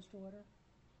proposed order?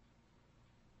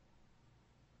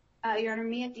 Your Honor,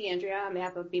 Mia DeAndrea on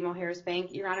behalf of BMO Harris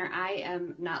Bank. Your Honor, I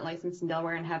am not licensed in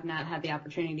Delaware and have not had the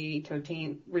opportunity to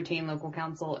retain local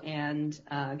counsel and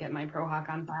get my pro hoc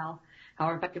on file.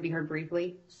 However, if I could be heard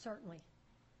briefly. Certainly.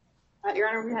 Your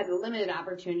Honor, we had a limited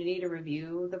opportunity to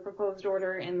review the proposed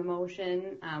order and the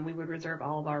motion. We would reserve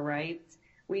all of our rights.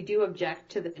 We do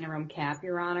object to the interim cap,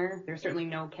 Your Honor. There's certainly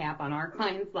no cap on our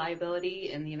client's liability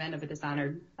in the event of a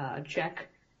dishonored check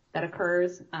that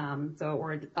occurs,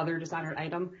 or other dishonored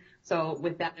item. So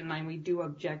with that in mind, we do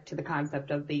object to the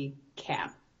concept of the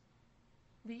cap.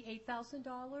 The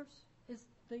 $8,000 is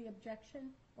the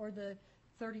objection, or the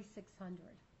 $3,600?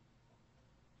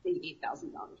 The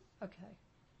 $8,000. Okay.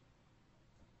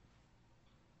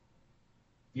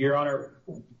 Your Honor,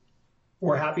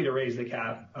 we're happy to raise the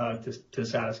cap to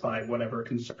satisfy whatever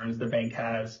concerns the bank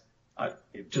has.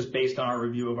 Just based on our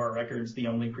review of our records, the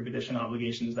only pre-petition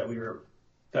obligations that we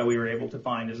were able to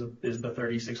find is the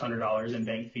 $3,600 in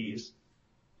bank fees.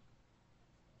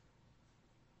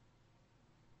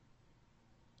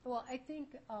 Well, I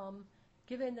think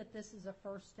given that this is a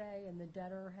first day and the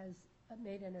debtor has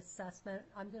made an assessment,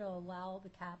 I'm going to allow the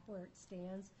cap where it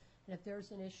stands. And if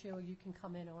there's an issue, you can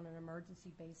come in on an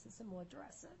emergency basis and we'll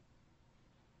address it.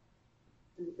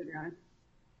 Your Honor.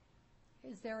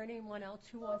 Is there anyone else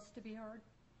who wants to be heard?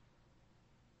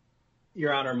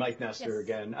 Your Honor, Mike Nestor Yes.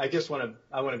 again.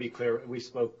 I want to be clear. We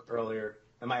spoke earlier.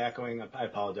 Am I echoing? I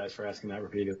apologize for asking that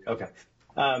repeatedly. Okay.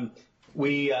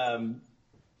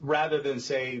 Rather than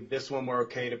say this one we're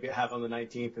okay to have on the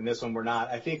 19th and this one we're not,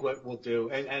 I think what we'll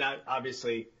do,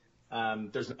 obviously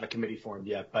there's not a committee formed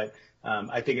yet, but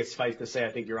I think it's suffice to say, I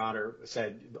think Your Honor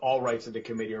said all rights of the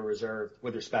committee are reserved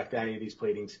with respect to any of these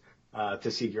pleadings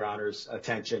to seek Your Honor's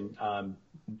attention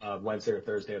Wednesday or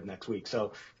Thursday of next week.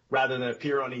 So rather than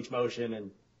appear on each motion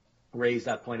and raise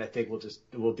that point, I think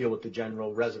we'll deal with the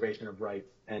general reservation of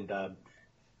rights, and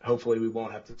hopefully we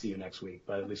won't have to see you next week,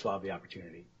 but at least we'll have the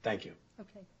opportunity. Thank you.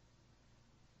 Okay.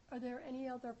 Are there any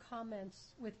other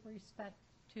comments with respect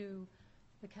to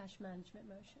the cash management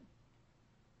motion?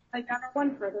 Your Honor,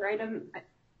 one further item.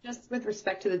 Just with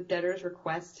respect to the debtor's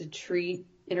request to treat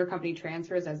intercompany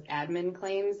transfers as admin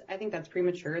claims, I think that's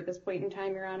premature at this point in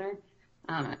time, Your Honor.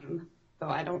 So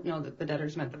I don't know that the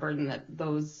debtors met the burden that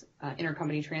those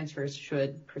intercompany transfers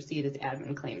should proceed as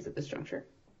admin claims at this juncture.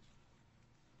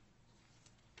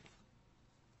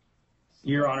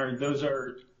 Your Honor, those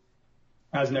are,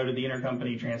 as noted, the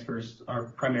intercompany transfers are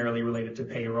primarily related to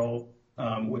payroll,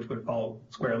 which would fall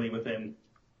squarely within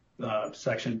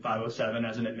Section 507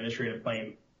 as an administrative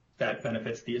claim that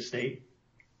benefits the estate.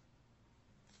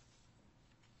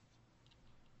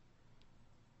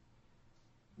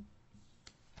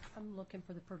 I'm looking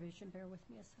for the provision. Bear with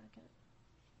me a second.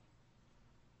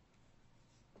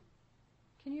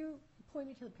 Can you point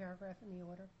me to the paragraph in the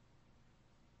order?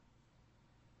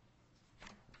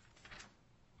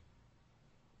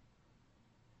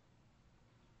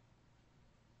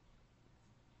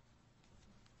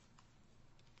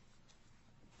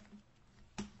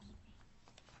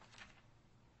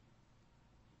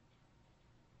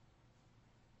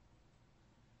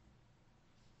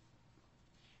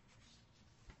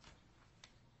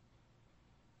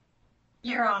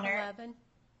 Your Honor. 11?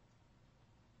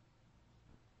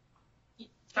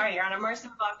 Sorry, Your Honor. Marcy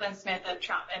McLaughlin Smith of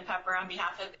Troutman Pepper on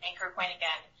behalf of Anchor Point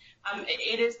again.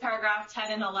 It is paragraph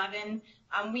 10 and 11.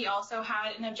 We also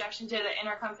had an objection to the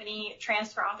intercompany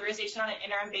transfer authorization on an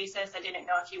interim basis. I didn't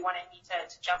know if you wanted me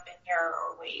to jump in here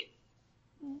or wait.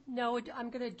 No, I'm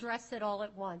going to address it all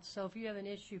at once. So if you have an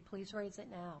issue, please raise it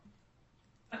now.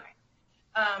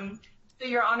 Okay. So,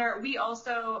 Your Honor, we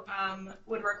also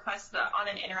would request that on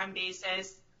an interim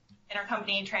basis,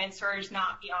 intercompany transfers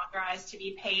not be authorized to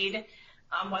be paid,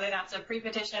 whether that's a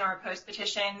pre-petition or a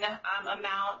post-petition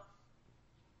amount.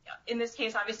 In this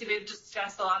case, obviously, we've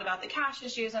discussed a lot about the cash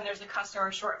issues, and there's a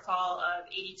customer shortfall of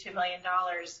 $82 million,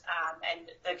 and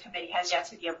the committee has yet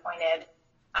to be appointed.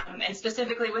 And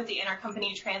specifically with the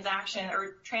intercompany transaction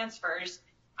or transfers,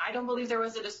 I don't believe there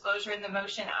was a disclosure in the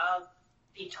motion of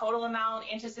the total amount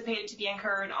anticipated to be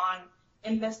incurred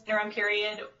in this interim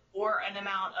period, or an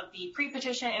amount of the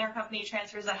pre-petition intercompany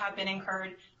transfers that have been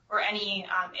incurred, or any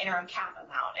interim cap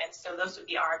amount. And so those would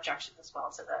be our objections as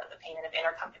well to the payment of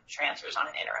intercompany transfers on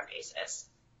an interim basis.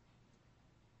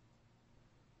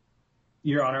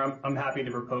 Your Honor, I'm happy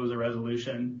to propose a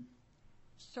resolution.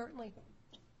 Certainly.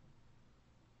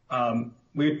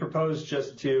 We would propose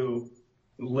just to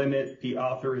limit the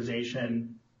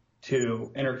authorization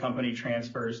to intercompany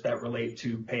transfers that relate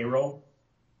to payroll.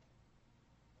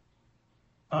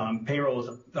 Payroll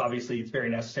is obviously it's very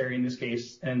necessary in this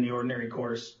case. In the ordinary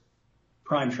course,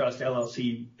 Prime Trust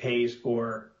LLC pays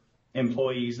for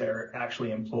employees that are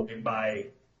actually employed by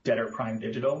Debtor Prime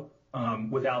Digital.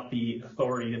 Without the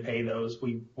authority to pay those,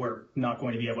 we're not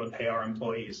going to be able to pay our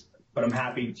employees. But I'm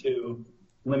happy to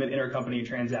limit intercompany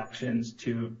transactions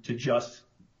to just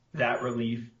that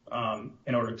relief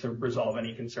in order to resolve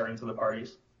any concerns of the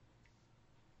parties.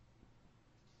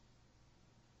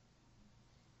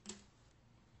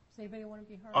 Does anybody want to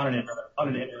be heard? On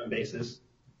an interim basis.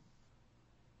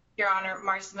 Your Honor,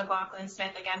 Marcy McLaughlin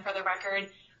Smith, again for the record.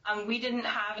 We didn't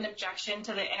have an objection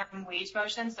to the interim wage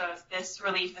motion, so if this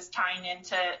relief is tying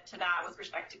into that with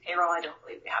respect to payroll, I don't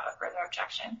believe we have a further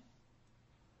objection.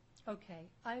 Okay.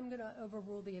 I'm going to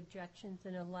overrule the objections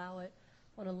and allow it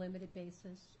on a limited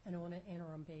basis and on an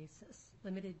interim basis,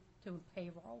 limited to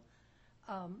payroll.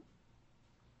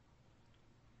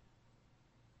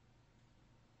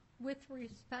 With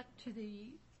respect to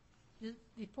the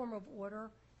form of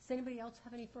order, does anybody else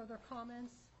have any further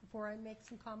comments before I make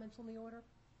some comments on the order?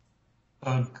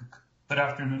 Good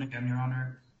afternoon again, Your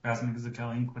Honor. Rasmus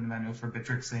Zakelian, Quinn Manuel for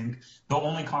Bitrix Inc. The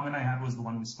only comment I had was the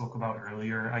one we spoke about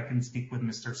earlier. I can speak with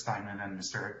Mr. Steinman and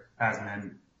Mr.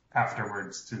 Asman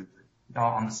afterwards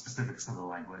on the specifics of the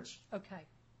language. Okay,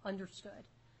 understood.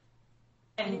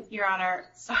 And Your Honor,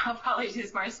 so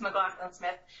apologies, Marcy McLaughlin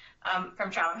Smith from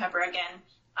Troutman Pepper again.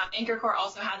 Anchor Court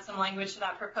also had some language to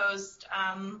that proposed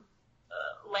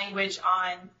language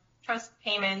on trust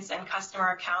payments and customer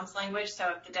accounts language.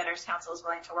 So if the Debtors Council is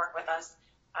willing to work with us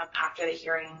after the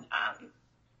hearing,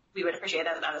 we would appreciate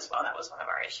that as well. That was one of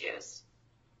our issues.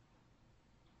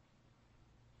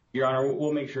 Your Honor,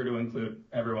 we'll make sure to include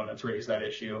everyone that's raised that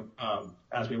issue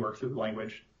as we work through the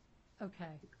language. Okay.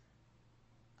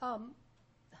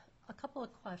 A couple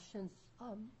of questions.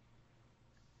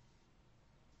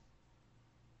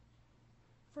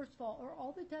 First of all, are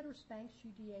all the debtors' banks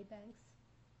UDA banks?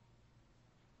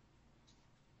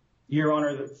 Your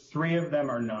Honor, the three of them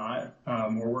are not.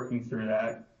 We're working through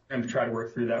that. We're going to try to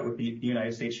work through that with the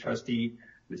United States trustee.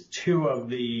 Two of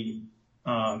the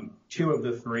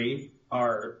three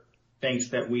are banks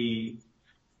that we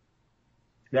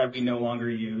no longer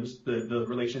use. The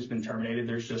relation's been terminated.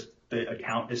 There's just the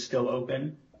account is still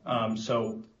open.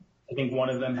 So I think one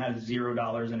of them has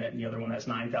 $0 in it, and the other one has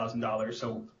 $9,000.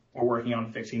 So we're working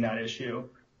on fixing that issue.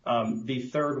 The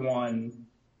third one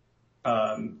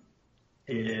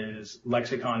is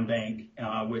Lexicon Bank,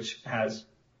 which has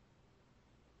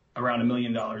around $1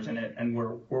 million in it, and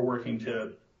we're working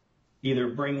to either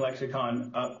bring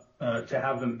Lexicon up to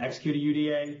have them execute a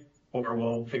UDA, or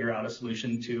we'll figure out a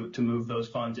solution to move those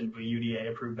funds into a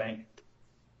UDA-approved bank.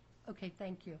 Okay,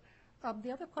 thank you.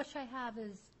 The other question I have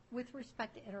is with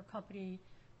respect to intercompany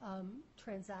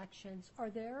transactions, are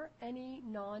there any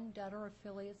non-debtor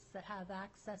affiliates that have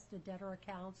access to debtor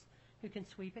accounts who can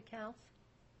sweep accounts?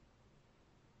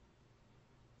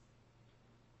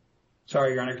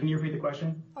 Sorry, Your Honor, can you repeat the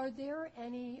question? Are there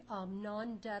any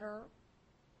non-debtor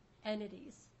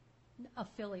entities,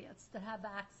 affiliates, that have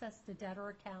access to debtor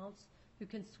accounts who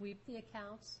can sweep the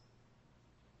accounts?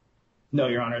 No,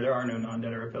 Your Honor, there are no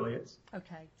non-debtor affiliates.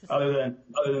 Okay. Other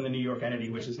than the New York entity,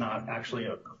 which is not actually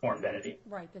a formed entity.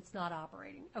 Right, that's not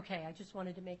operating. Okay, I just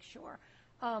wanted to make sure.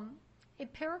 In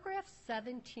paragraph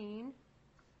 17,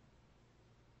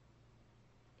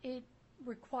 it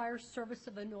requires service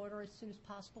of an order as soon as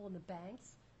possible in the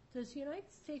banks. Does the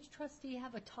United States trustee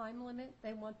have a time limit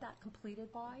they want that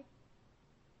completed by?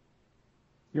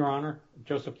 Your Honor,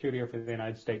 Joseph Cutier for the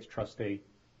United States trustee.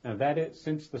 Now that is,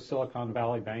 since the Silicon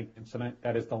Valley Bank incident,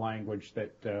 that is the language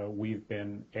that we've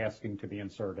been asking to be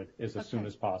inserted, is as soon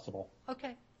as possible.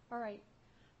 Okay, all right.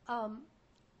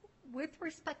 With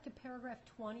respect to paragraph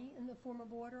 20 in the form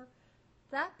of order,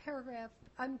 that paragraph,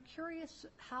 I'm curious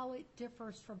how it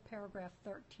differs from paragraph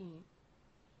 13.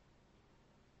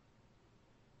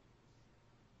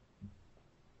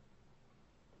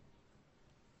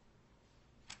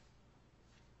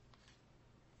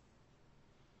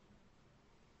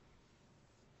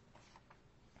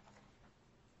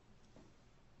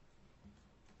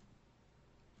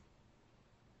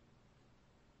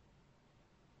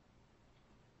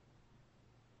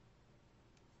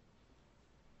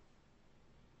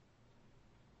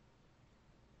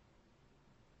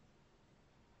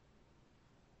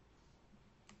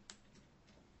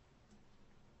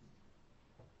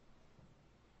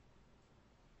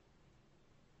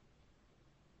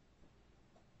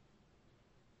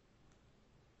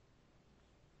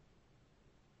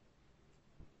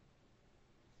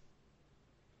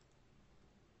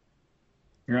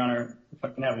 Your Honor, if I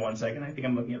can have 1 second, I think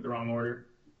I'm looking at the wrong order.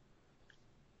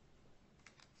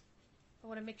 I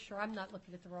want to make sure I'm not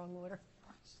looking at the wrong order.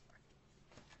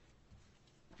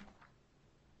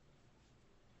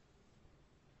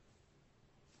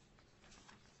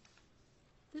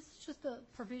 This is just a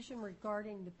provision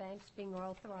regarding the banks being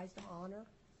authorized to honor.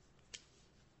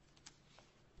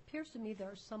 Appears to me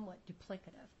they're somewhat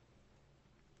duplicative.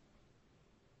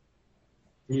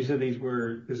 You said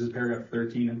this is paragraph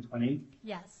 13 and 20?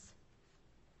 Yes.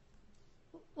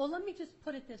 Well, let me just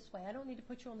put it this way. I don't need to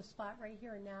put you on the spot right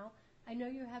here and now. I know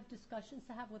you have discussions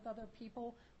to have with other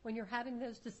people. When you're having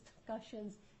those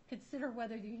discussions, consider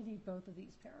whether you need both of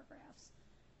these paragraphs.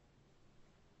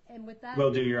 And with that,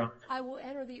 Will do, Your Honor. I will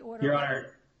enter the order. Your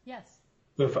Honor. Yes.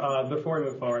 Before we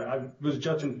move forward, I was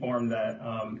just informed that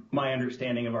my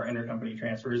understanding of our intercompany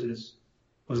transfers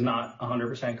was not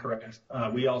 100% correct.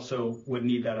 We also would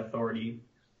need that authority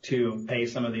to pay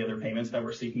some of the other payments that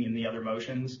we're seeking in the other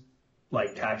motions,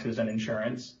 like taxes and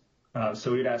insurance.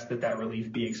 So we'd ask that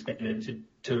relief be expanded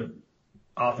to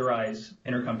authorize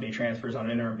intercompany transfers on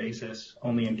an interim basis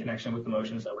only in connection with the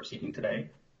motions that we're seeking today.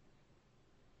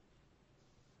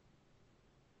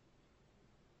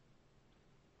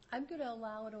 I'm going to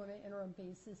allow it on an interim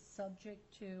basis,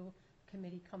 subject to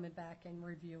committee coming back and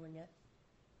reviewing it.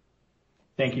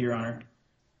 Thank you, Your Honor.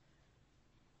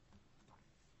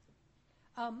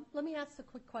 Let me ask a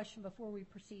quick question before we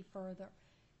proceed further.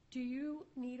 Do you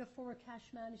need a forward cash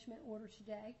management order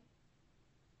today?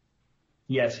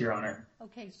 Yes, Your Honor.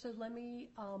 Okay, so let me,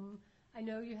 I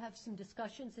know you have some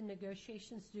discussions and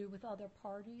negotiations to do with other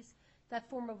parties. That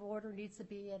form of order needs to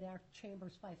be at our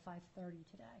chambers by 5:30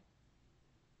 today.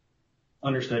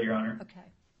 Understood, Your Honor. Okay.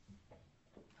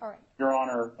 All right. Your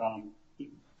Honor,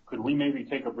 could we maybe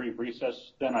take a brief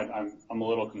recess then? I'm a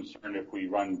little concerned if we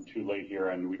run too late here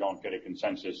and we don't get a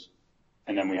consensus,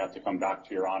 and then we have to come back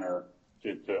to Your Honor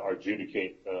to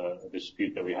adjudicate a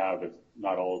dispute that we have if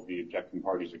not all of the objecting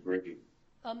parties agree.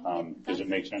 Does it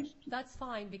make sense? That's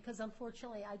fine, because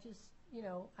unfortunately I just,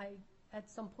 at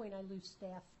some point I lose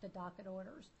staff to docket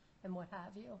orders and what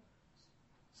have you.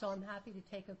 So I'm happy to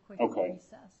take a quick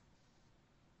recess.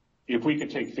 If we could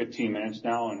take 15 minutes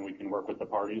now and we can work with the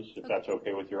parties, if that's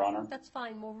okay with Your Honor. That's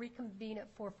fine. We'll reconvene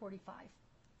at 4:45.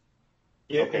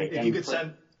 Yeah, okay. If you could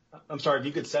send, I'm sorry, if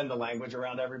you could send the language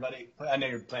around everybody. I know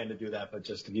you're planning to do that, but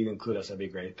just if you include us, that'd be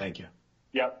great. Thank you.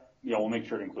 Yeah, we'll make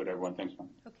sure to include everyone. Thanks, man.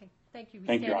 Okay, thank you. We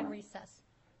Thank you, Your stand in Honor. recess.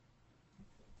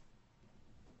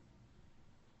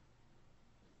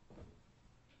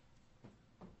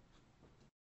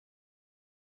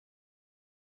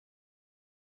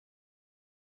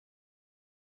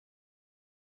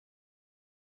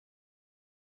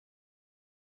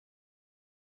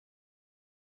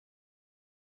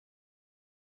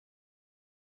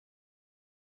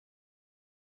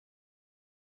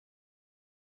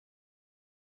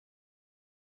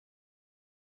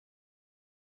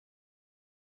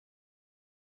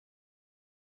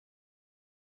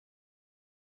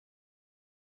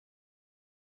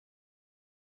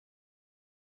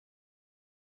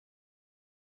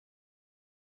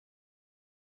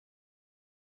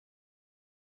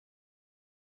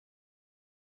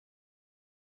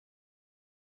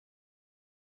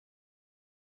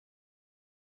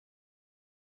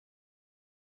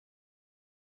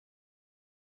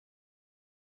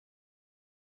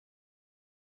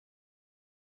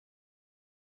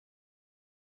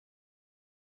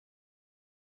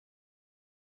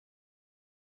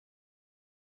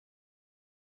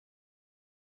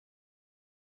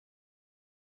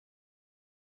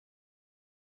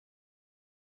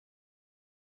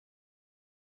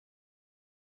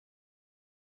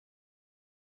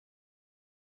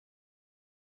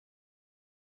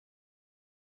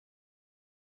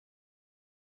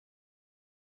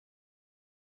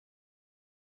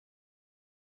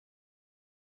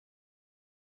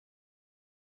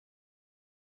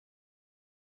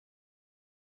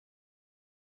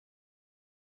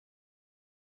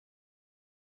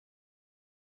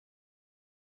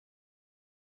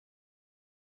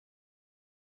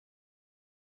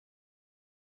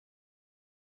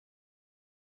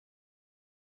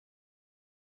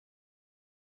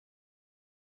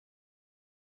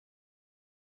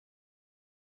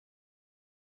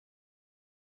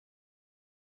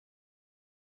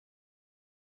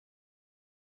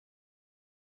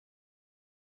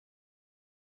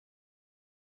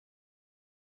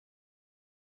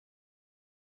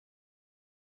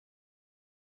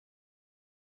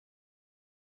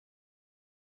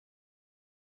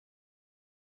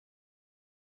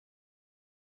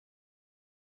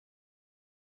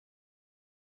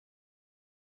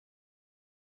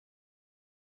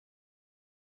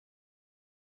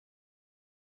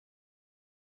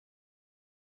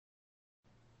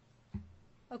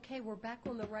 Okay, we're back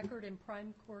on the record in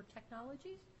Prime Core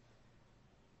Technologies.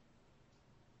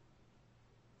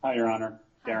 Hi, Your Honor.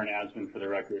 Darren Asman for the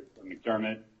record from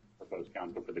McDermott, proposed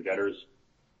counsel for the debtors.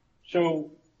 So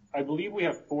I believe we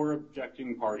have 4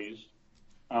 objecting parties.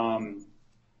 Mr.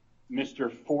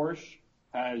 Forsch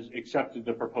has accepted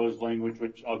the proposed language,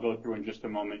 which I'll go through in just a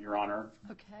moment, Your Honor.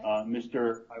 Okay. I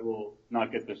will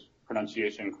not get this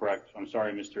pronunciation correct. I'm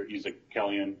sorry, Mr.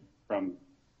 Ezekelian from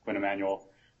Quinn Emanuel.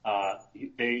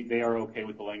 They are okay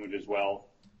with the language as well.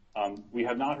 We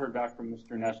have not heard back from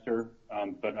Mr. Nestor,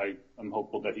 but I'm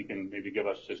hopeful that he can maybe give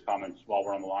us his comments while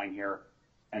we're on the line here.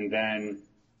 And then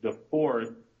the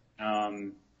 4th,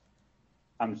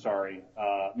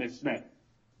 Ms. Smith.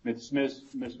 Ms.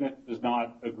 Smith does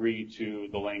not agree to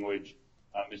the language.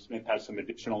 Ms. Smith has some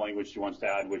additional language she wants to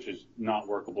add, which is not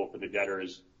workable for the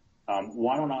debtors.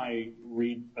 Why don't I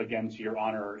read again to Your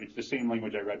Honor? It's the same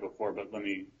language I read before, but let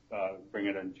me bring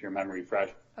it into your memory fresh.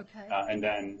 Okay. And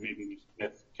then maybe Ms.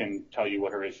 Smith can tell you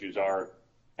what her issues are,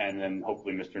 and then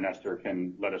hopefully Mr. Nestor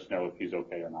can let us know if he's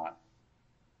okay or not.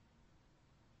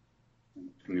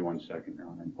 Give me 1 second, Your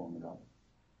Honor. I'm pulling it up.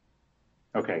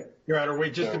 Okay. Your Honor,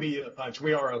 to be a punch,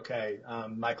 we are okay.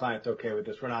 My client's okay with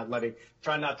this. We're not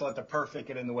trying not to let the perfect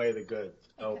get in the way of the good.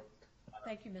 So, okay.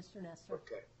 Thank you, Mr. Nestor.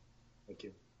 Okay. Thank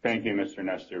you. Thank you, Mr.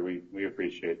 Nestor. We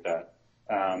appreciate that.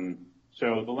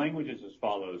 So the language is as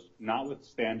follows.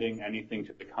 Notwithstanding anything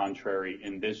to the contrary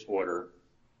in this order,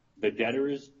 the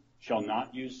debtors shall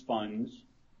not use funds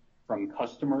from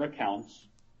customer accounts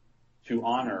to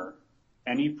honor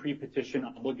any pre-petition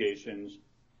obligations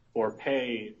or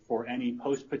pay for any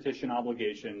post-petition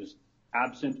obligations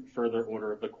absent further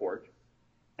order of the court.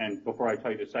 And before I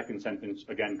tell you the second sentence,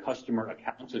 again, customer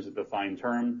accounts is a defined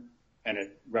term, and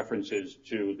it references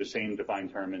to the same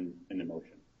defined term in the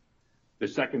motion. The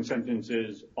second sentence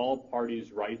is, all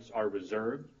parties' rights are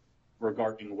reserved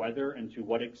regarding whether and to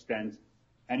what extent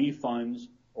any funds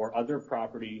or other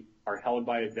property are held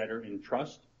by a debtor in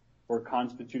trust or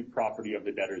constitute property of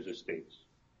the debtor's estates.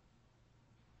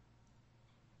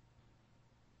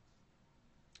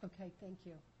 Okay, thank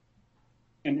you.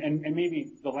 And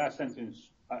maybe the last sentence,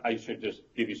 I should just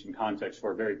give you some context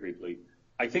for very briefly.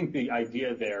 I think the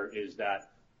idea there is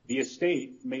that the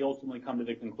estate may ultimately come to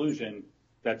the conclusion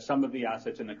that some of the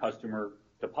assets in the customer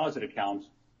deposit accounts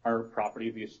are property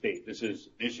of the estate. This is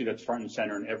an issue that's front and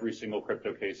center in every single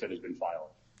crypto case that has been filed.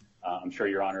 I'm sure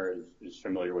Your Honor is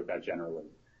familiar with that generally.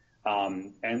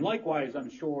 And likewise, I'm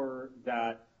sure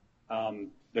that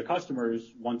the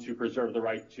customers want to preserve the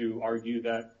right to argue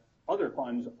that other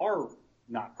funds are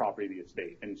not property of the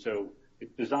estate. And so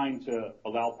it's designed to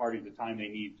allow parties the time they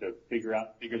need to figure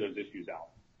those issues out.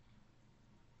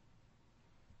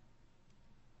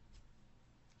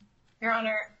 Your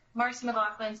Honor, Marcy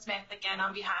McLaughlin Smith, again,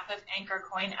 on behalf of Anchor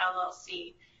Coin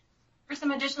LLC. For some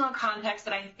additional context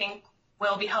that I think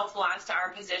will be helpful as to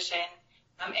our position,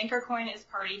 Anchor Coin is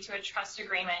party to a trust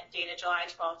agreement dated July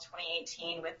 12,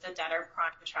 2018 with the debtor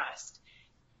Prime Trust.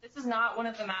 This is not one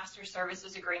of the master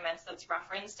services agreements that's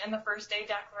referenced in the first day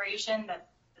declaration that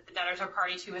the debtors are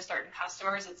party to with certain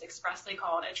customers. It's expressly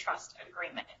called a trust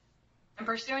agreement. And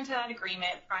pursuant to that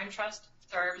agreement, Prime Trust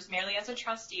serves merely as a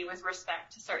trustee with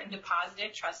respect to certain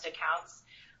deposited trust accounts.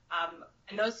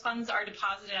 And those funds are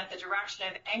deposited at the direction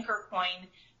of Anchor Coin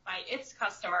by its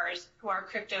customers who are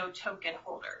crypto token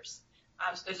holders.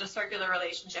 So there's a circular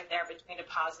relationship there between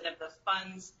deposit of the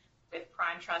funds with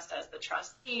Prime Trust as the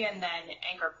trustee, and then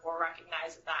Anchor Core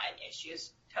recognizes that and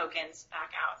issues tokens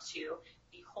back out to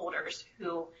the holders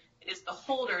it is the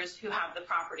holders who have the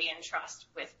property in trust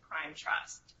with Prime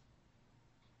Trust.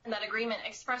 And that agreement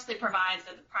expressly provides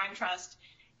that the Prime Trust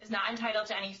is not entitled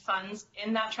to any funds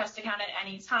in that trust account at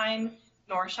any time,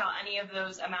 nor shall any of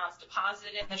those amounts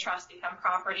deposited in the trust become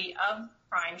property of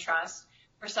Prime Trust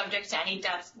or subject to any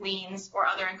debts, liens, or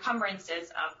other encumbrances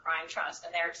of Prime Trust,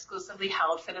 and they're exclusively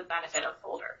held for the benefit of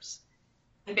holders.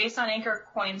 And based on Anchor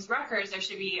Coin's records, there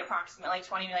should be approximately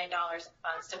 $20 million in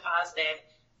funds deposited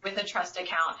with a trust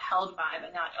account held by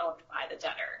but not owned by the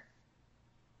debtor.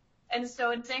 And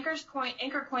so it's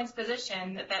Anchor Coin's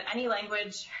position that any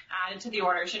language added to the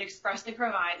order should expressly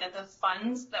provide that the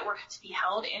funds that were to be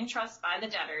held in trust by the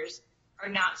debtors are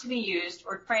not to be used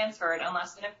or transferred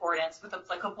unless in accordance with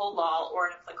applicable law or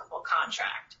an applicable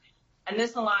contract. And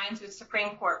this aligns with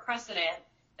Supreme Court precedent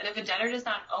that if a debtor does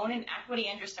not own an equity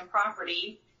interest in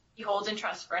property he holds in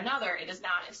trust for another, it is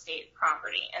not estate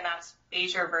property. And that's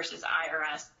Bezier versus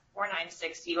IRS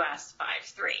 496 US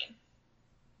 53.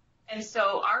 And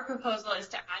so our proposal is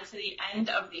to add to the end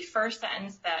of the first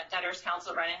sentence that Debtors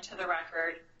Counsel read into the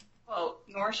record, quote,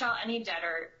 nor shall any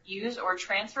debtor use or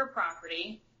transfer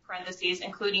property, parentheses,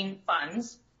 including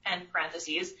funds, end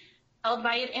parentheses, held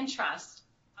by it in trust,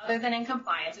 other than in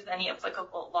compliance with any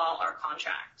applicable law or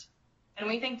contract. And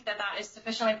we think that that is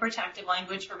sufficiently protective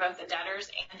language for both the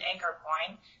debtors and Anchor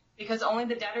Point, because only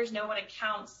the debtors know what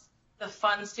accounts the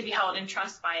funds to be held in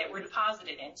trust by it were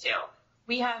deposited into.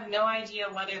 We have no idea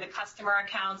whether the customer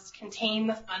accounts contain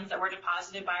the funds that were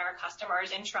deposited by our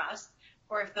customers in trust,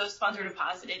 or if those funds were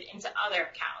deposited into other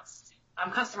accounts.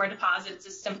 Customer deposits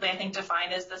is simply, I think,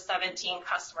 defined as the 17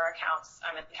 customer accounts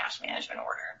in the cash management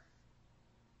order.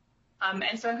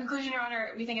 And so in conclusion, Your Honor,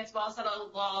 we think it's well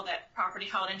settled law that property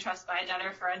held in trust by a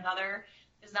debtor for another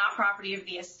is not property of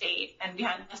the estate. And we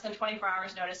had less than 24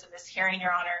 hours notice of this hearing,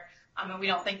 Your Honor, and we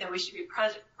don't think that we should be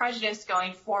prejudiced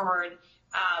going forward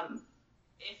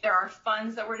if there are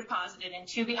funds that were deposited and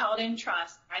to be held in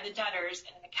trust by the debtors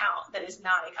in an account that is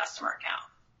not a customer account.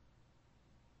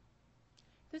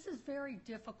 This is very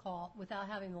difficult without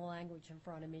having the language in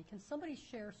front of me. Can somebody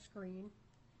share screen?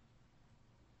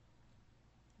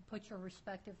 Put your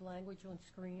respective language on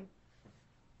screen.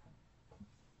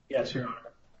 Yes, Your Honor.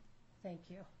 Thank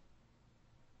you.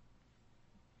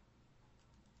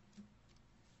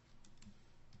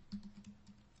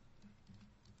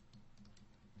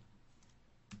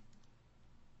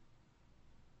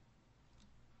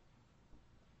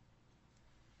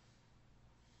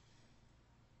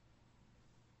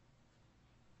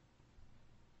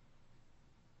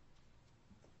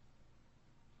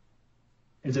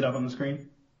 Is it up on the screen?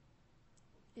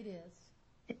 It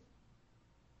is.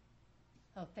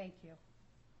 Oh, thank you.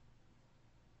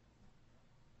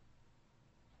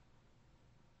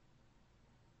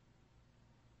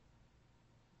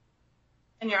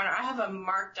 And Your Honor, I have a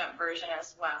marked up version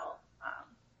as well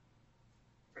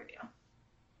for you.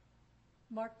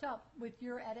 Marked up with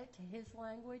your edit to his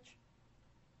language?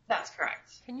 That's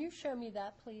correct. Can you show me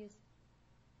that, please?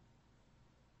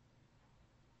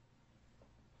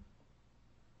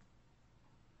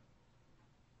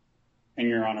 And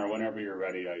Your Honor, whenever you're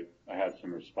ready, I have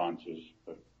some responses,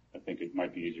 but I think it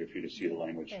might be easier for you to see the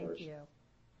language first. Thank you.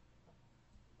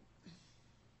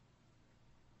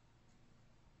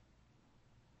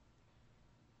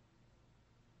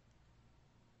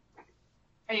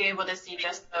 Are you able to see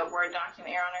just the Word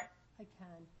document, Your Honor? I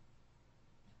can.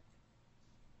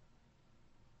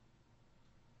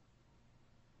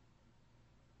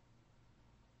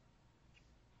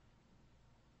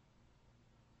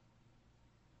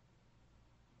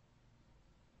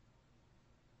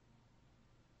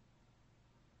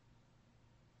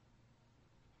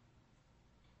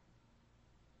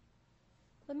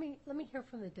 Let me hear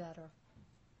from the debtor.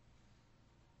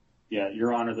 Yeah,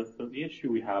 Your Honor, the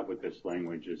issue we have with this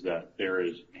language is that there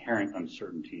is inherent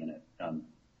uncertainty in it.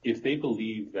 If they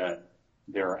believe that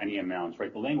there are any amounts,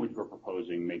 right, the language we're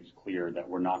proposing makes clear that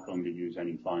we're not going to use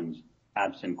any funds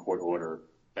absent court order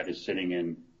that is sitting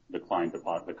in the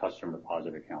the customer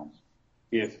deposit accounts.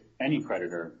 If any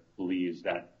creditor believes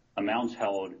that amounts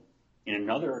held in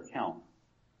another account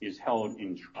is held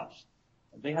in trust,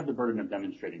 they have the burden of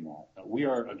demonstrating that. We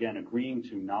are, again, agreeing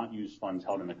to not use funds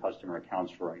held in the customer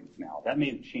accounts for right now. That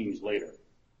may change later,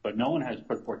 but no one has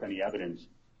put forth any evidence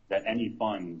that any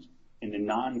funds in the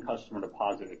non-customer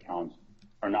deposit accounts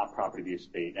are not property of the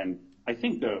estate. And I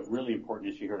think the really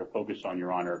important issue here to focus on,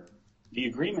 Your Honor, the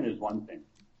agreement is one thing.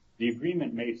 The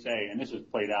agreement may say, and this is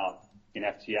played out in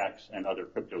FTX and other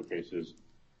crypto cases,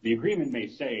 the agreement may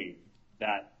say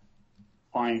that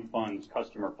client funds,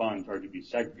 customer funds are to be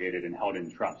segregated and held in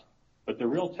trust. But the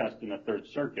real test in the Third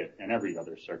Circuit and every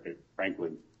other circuit,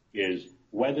 frankly, is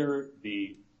whether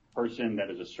the person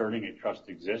that is asserting a trust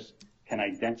exists can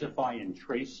identify and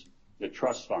trace the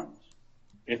trust funds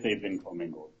if they've been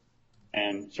commingled.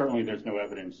 And certainly there's no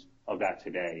evidence of that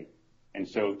today. And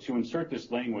so to insert this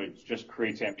language just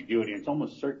creates ambiguity. It's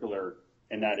almost circular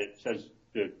in that it says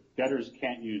the debtors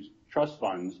can't use trust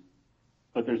funds,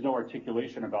 but there's no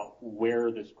articulation about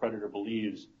where this creditor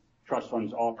believes trust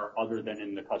funds are other than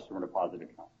in the customer deposit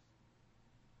account.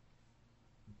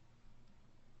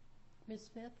 Ms.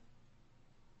 Smith?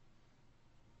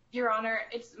 Your Honor,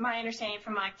 it's my understanding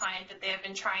from my client that they have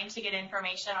been trying to get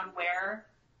information on where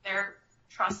their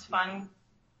trust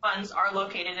funds are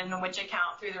located and in which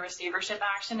account through the receivership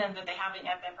action, and that they haven't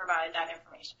yet been provided that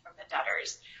information from the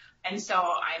debtors. And so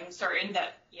I'm certain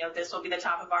that, this will be the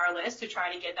top of our list to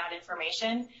try to get that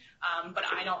information. But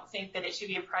I don't think that it should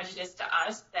be a prejudice to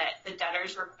us that the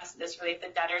debtors requested this relief.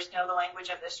 The debtors know the language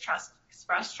of this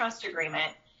express trust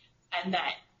agreement, and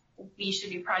that we should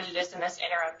be prejudiced in this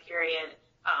interim period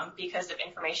because of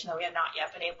information that we have not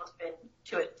yet been able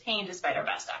to obtain despite our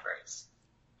best efforts.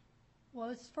 Well,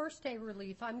 as first day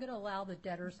relief, I'm going to allow the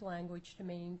debtor's language to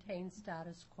maintain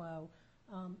status quo,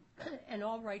 and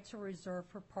all rights are reserved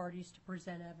for parties to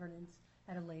present evidence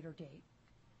at a later date.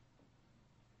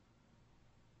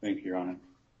 Thank you, Your Honor.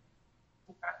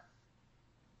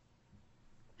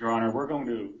 Your Honor, we're going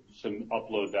to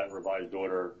upload that revised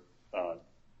order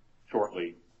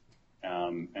shortly.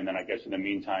 And then I guess in the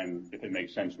meantime, if it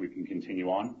makes sense, we can continue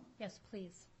on. Yes,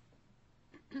 please.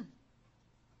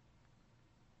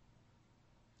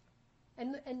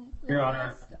 And Your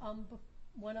Honor.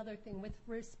 One other thing, with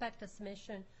respect to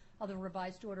submission of the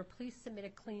revised order, please submit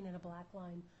it clean in a black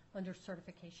line under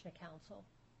certification of counsel.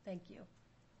 Thank you.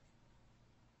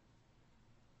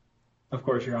 Of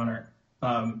course, Your Honor.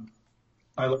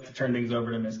 I look to turn things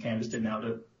over to Ms. Candiston now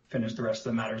to finish the rest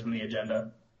of the matters on the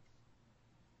agenda.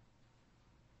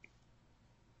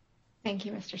 Thank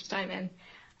you, Mr. Steinman.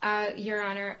 Your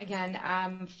Honor, again,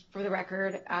 for the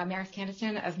record, Maris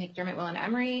Candiston of McDermott, Will &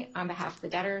 Emery on behalf of the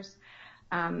debtors.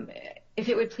 If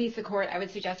it would please the court, I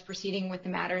would suggest proceeding with the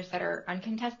matters that are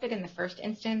uncontested in the first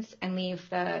instance and leave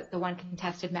the one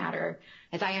contested matter,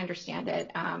 as I understand it,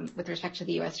 with respect to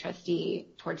the U.S. trustee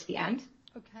towards the end.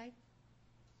 Okay.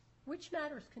 Which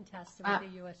matters contested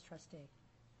with the U.S. trustee?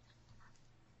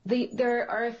 There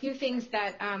are a few things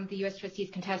that the U.S. trustee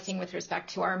is contesting with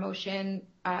respect to our motion,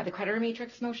 the creditor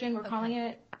matrix motion, we're calling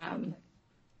it. Okay.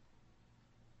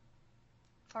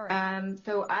 All right.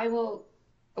 So I will,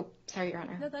 sorry, Your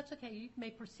Honor. No, that's okay. You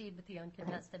may proceed with the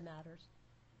uncontested matters.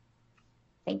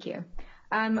 Thank you.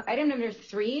 Item number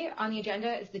 3 on the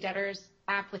agenda is the debtor's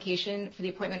application for the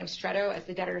appointment of Stretto as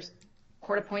the debtor's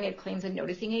court-appointed claims and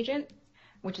noticing agent,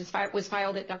 which was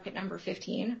filed at docket number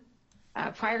 15.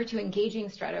 Prior to engaging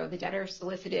Stretto, the debtor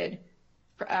solicited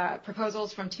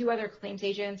proposals from 2 other claims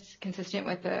agents consistent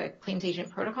with the claims agent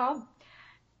protocol,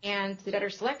 and the debtor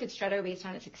selected Stretto based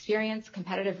on its experience,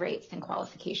 competitive rates, and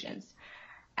qualifications.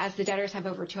 As the debtors have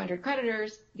over 200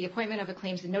 creditors, the appointment of a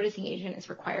claims and noticing agent is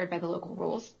required by the local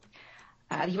rules.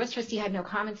 The U.S. trustee had no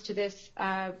comments to this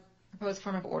proposed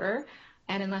form of order,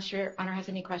 and unless Your Honor has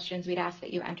any questions, we'd ask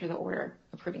that you enter the order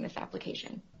approving this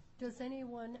application. Does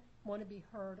anyone want to be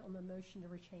heard on the motion to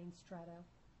retain Stretto?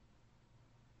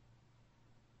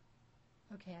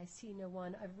 Okay, I see no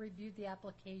one. I've reviewed the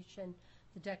application,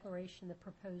 the declaration, the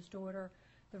proposed order.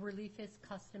 The relief is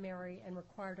customary and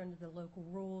required under the local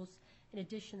rules. In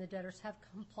addition, the debtors have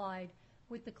complied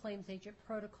with the claims agent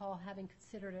protocol, having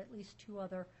considered at least 2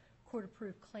 other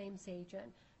court-approved claims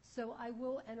agents. So I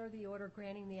will enter the order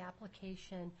granting the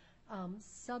application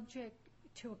subject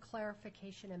to a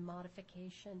clarification and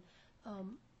modification.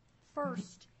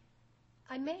 First,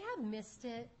 I may have missed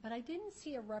it, but I didn't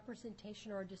see a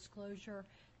representation or a disclosure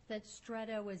that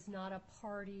Stretto is not a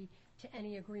party to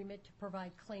any agreement to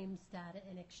provide claims data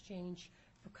in exchange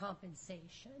for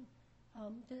compensation.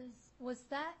 Was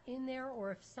that in there,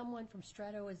 or if someone from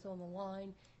Stretto is on the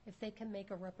line, if they can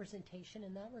make a representation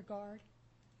in that regard?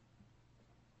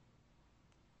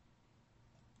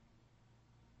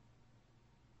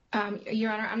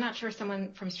 Your Honor, I'm not sure if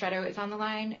someone from Stretto is on the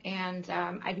line, and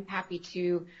I'd be happy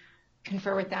to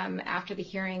confer with them after the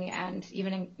hearing and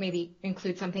even maybe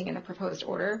include something in the proposed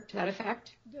order to that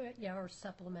effect. Yeah, or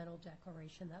supplemental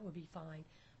declaration, that would be fine.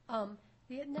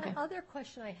 The other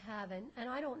question I have, and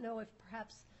I don't know if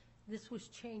perhaps this was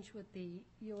changed with the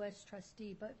U.S.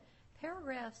 trustee, but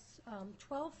paragraphs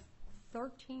 12,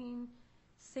 13,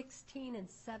 16, and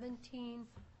 17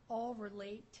 all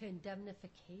relate to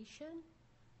indemnification.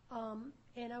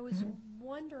 And I was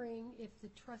wondering if the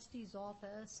trustee's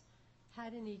office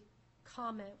had any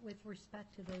comment with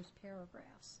respect to those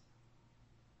paragraphs.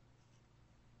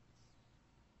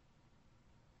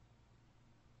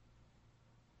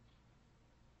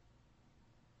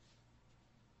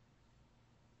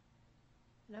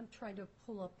 And I'm trying to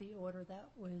pull up the order that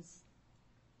was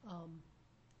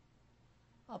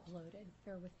uploaded.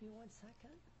 Bear with me 1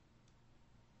 second.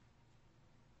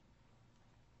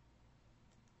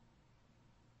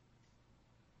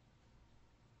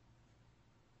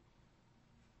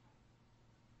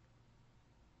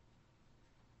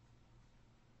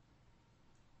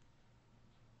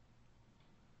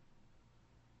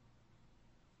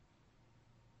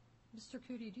 Mr.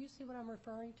 Cootie, do you see what I'm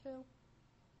referring to?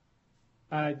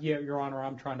 Yeah, Your Honor,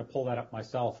 I'm trying to pull that up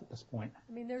myself at this point.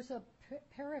 I mean, there's a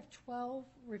paragraph 12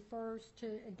 refers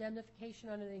to indemnification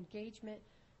on an engagement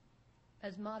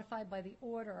as modified by the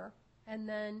order, and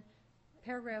then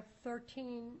paragraph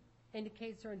 13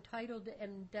 indicates they're entitled to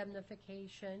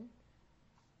indemnification,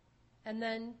 and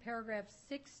then paragraph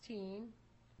 16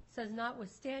 says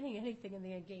notwithstanding anything in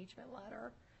the engagement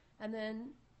letter, and then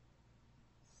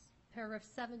paragraph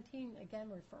 17 again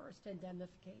refers to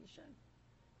indemnification.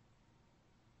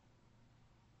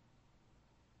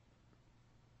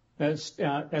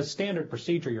 As standard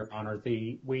procedure, Your Honor,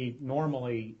 we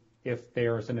normally, if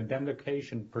there's an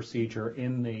indemnification procedure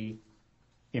in the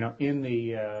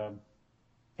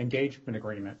engagement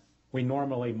agreement, we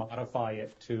normally modify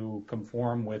it to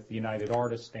conform with the United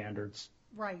Artists standards.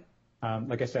 Right.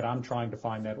 Like I said, I'm trying to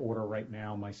find that order right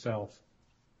now myself.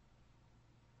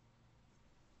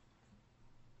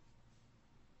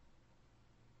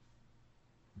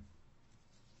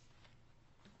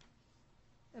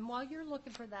 And while you're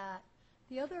looking for that,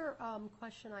 the other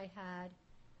question I had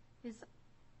is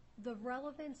the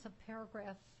relevance of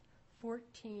paragraph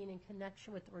 14 in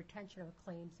connection with the retention of a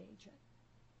claims agent.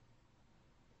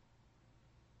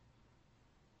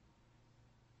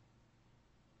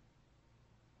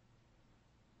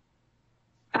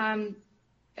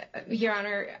 Your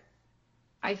Honor,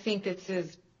 I think this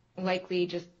is likely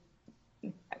just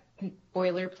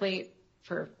boilerplate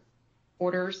for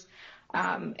orders,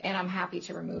 and I'm happy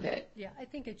to remove it. Yeah, I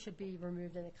think it should be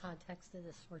removed in the context of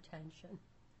this retention.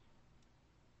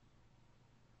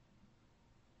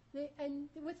 And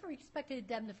with respect to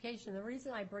indemnification, the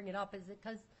reason I bring it up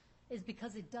is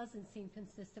because it doesn't seem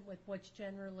consistent with what's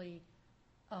generally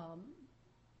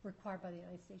required by the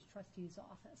United States Trustee's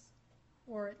Office.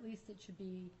 Or at least it should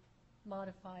be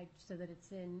modified so that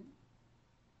it's in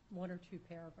one or two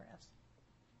paragraphs.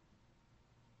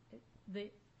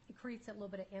 It creates a little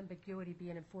bit of ambiguity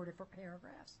being in 4 different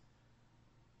paragraphs.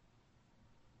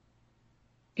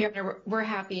 Yeah, we're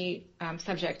happy,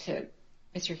 subject to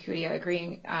Mr. Cudia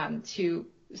agreeing, to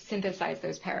synthesize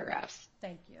those paragraphs.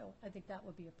 Thank you. I think that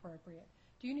would be appropriate.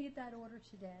 Do you need that order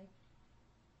today?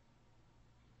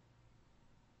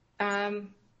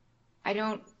 I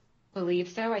don't believe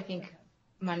so. I think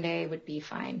Monday would be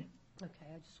fine. Okay,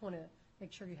 I just want to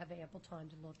make sure you have ample time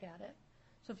to look at it.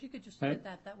 So if you could just look at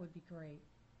that, that would be great.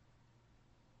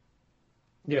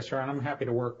 Yes, sir, and I'm happy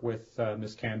to work with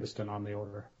Ms. Candiston on the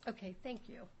order. Okay, thank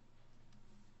you.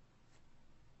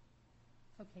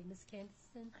 Okay, Ms.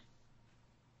 Candiston.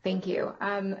 Thank you.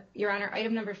 Your Honor,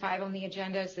 item number 5 on the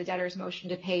agenda is the debtor's motion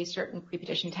to pay certain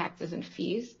pre-petition taxes and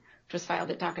fees, which was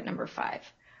filed at docket number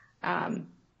 5.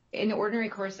 In the ordinary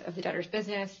course of the debtor's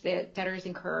business, the debtors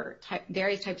incur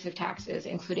various types of taxes,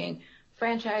 including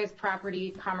franchise,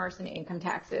 property, commerce, and income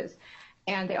taxes.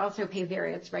 And they also pay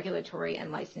various regulatory and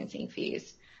licensing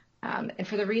fees. And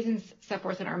for the reasons set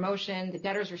forth in our motion, the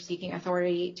debtors are seeking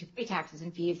authority to pay taxes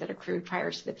and fees that accrued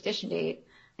prior to the petition date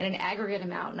in an aggregate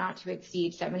amount not to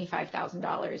exceed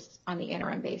 $75,000 on the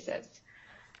interim basis.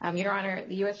 Your Honor,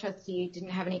 the U.S. trustee didn't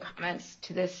have any comments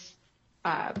to this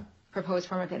proposed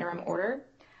form of interim order.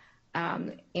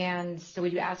 And so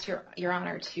we do ask Your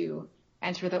Honor to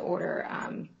enter the order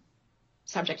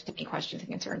subject to any questions and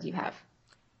concerns you have.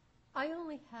 I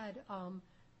only had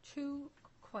 2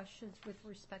 questions with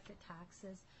respect to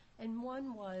taxes, and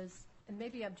one was, and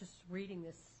maybe I'm just reading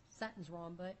this sentence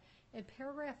wrong, but in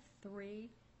paragraph 3,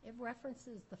 it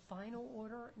references the final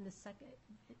order. In the second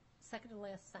to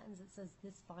last sentence, it says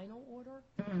this final order.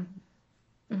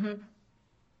 Mm-hmm. Mm-hmm.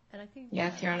 And I think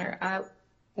yes, Your Honor.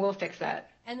 We'll fix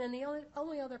that. And then the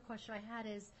only other question I had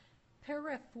is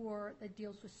paragraph 4 that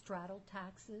deals with straddle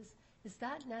taxes. Is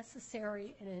that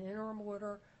necessary in an interim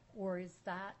order, or is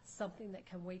that something that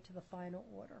can wait to the final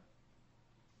order?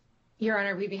 Your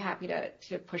Honor, we'd be happy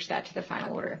to push that to the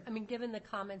final order. I mean, given the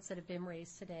comments that have been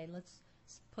raised today, let's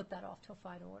put that off to a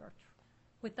final order.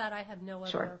 With that, I have no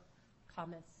other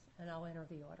comments, and I'll enter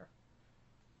the order.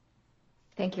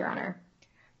 Thank you, Your Honor.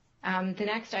 The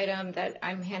next item that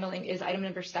I'm handling is item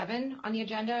number 7 on the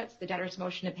agenda. It's the debtor's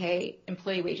motion to pay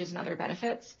employee wages and other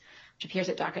benefits, which appears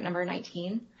at docket number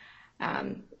 19.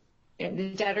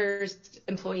 The debtor's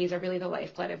employees are really the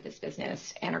lifeblood of this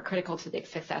business and are critical to the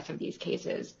success of these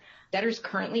cases. Debtors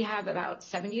currently have about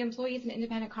 70 employees and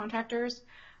independent contractors.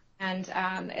 And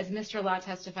as Mr. Law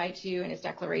testified to in his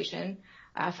declaration,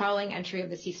 following entry of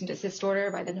the cease and desist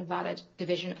order by the Nevada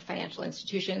Division of Financial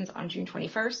Institutions on June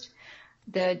 21st,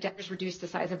 the debtors reduced the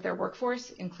size of their workforce,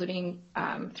 including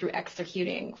through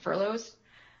executing furloughs.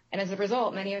 And as a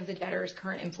result, many of the debtors'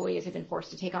 current employees have been forced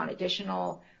to take on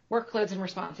additional workloads and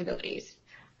responsibilities.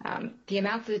 The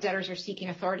amounts that the debtors are seeking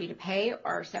authority to pay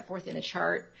are set forth in the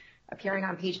chart appearing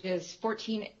on pages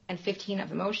 14 and 15 of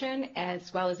the motion,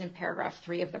 as well as in paragraph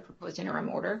 3 of the proposed interim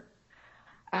order.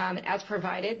 As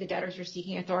provided, the debtors are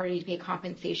seeking authority to pay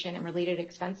compensation and related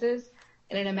expenses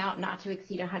in an amount not to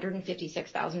exceed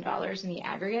 $156,000 in the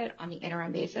aggregate on the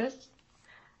interim basis.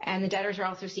 And the debtors are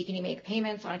also seeking to make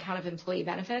payments on account of employee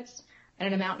benefits in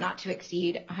an amount not to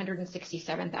exceed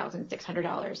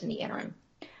 $167,600 in the interim.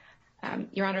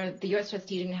 Your Honor, the U.S.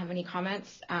 trustee didn't have any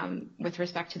comments with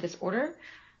respect to this order.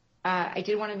 I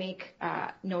did want to make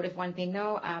note of one thing,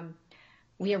 though.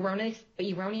 We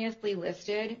erroneously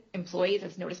listed employees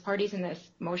as notice parties in this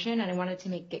motion, and I wanted to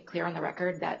make it clear on the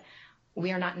record that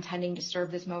we are not intending to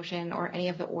serve this motion or any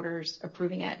of the orders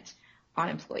approving it on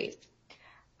employees.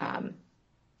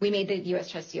 We made the U.S.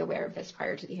 trustee aware of this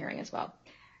prior to the hearing as well.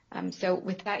 So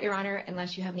with that, Your Honor,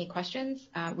 unless you have any questions,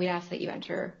 we ask that you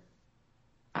enter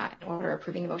an order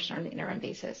approving the motion on an interim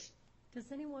basis.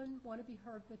 Does anyone want to be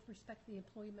heard with respect to the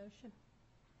employee motion?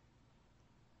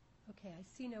 Okay, I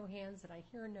see no hands and I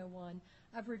hear no one.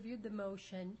 I've reviewed the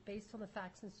motion based on the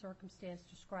facts and circumstance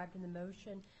described in the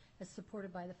motion as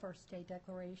supported by the first day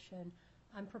declaration.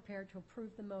 I'm prepared to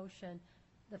approve the motion.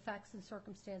 The facts and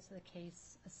circumstance of the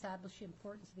case establish the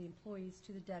importance of the employees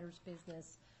to the debtor's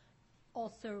business.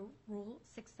 Also, Rule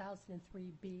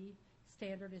 6003B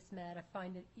standard is met. I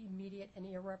find that immediate and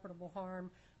irreparable harm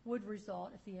would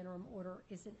result if the interim order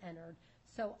isn't entered.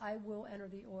 So I will enter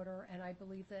the order, and I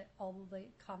believe that all of the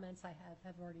comments I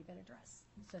have already been addressed.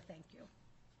 So thank you.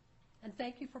 And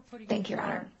thank you for putting Thank you, Your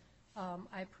Honor.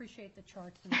 I appreciate the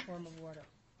charts in the form of order.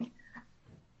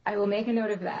 I will make a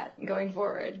note of that going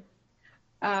forward.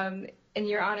 And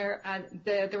Your Honor,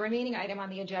 the remaining item on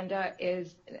the agenda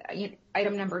is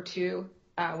item number 2,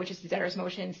 which is the debtor's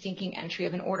motion seeking entry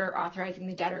of an order authorizing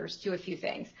the debtors to a few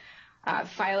things.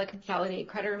 File a consolidated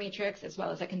creditor matrix as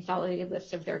well as a consolidated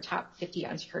list of their top 50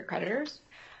 unsecured creditors.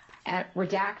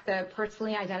 Redact the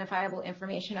personally identifiable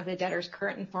information of the debtor's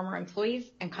current and former employees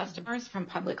and customers from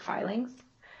public filings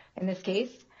in this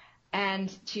case. And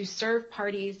to serve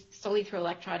parties solely through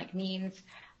electronic means,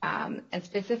 and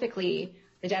specifically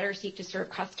the debtors seek to serve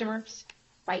customers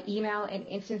by email in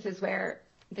instances where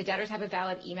the debtors have a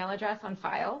valid email address on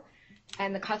file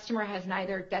and the customer has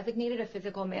neither designated a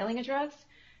physical mailing address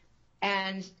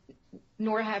and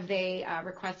nor have they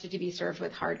requested to be served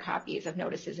with hard copies of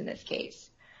notices in this case.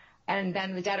 And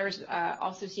then the debtors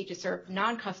also seek to serve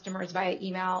non-customers via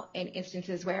email in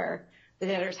instances where the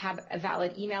debtors have a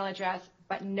valid email address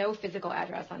but no physical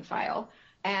address on file,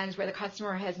 and where the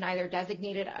customer has neither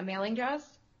designated a mailing address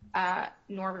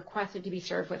nor requested to be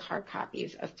served with hard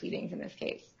copies of pleadings in this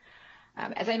case.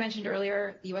 As I mentioned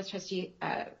earlier, the U.S. trustee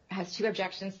has 2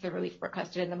 objections to the relief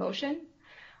requested in the motion.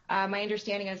 My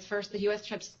understanding is, first, the U.S.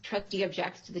 trustee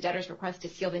objects to the debtor's request to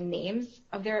seal the names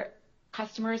of their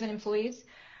customers and employees.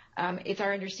 It's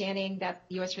our understanding that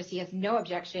the U.S. trustee has no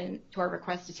objection to our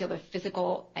request to seal the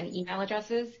physical and email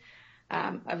addresses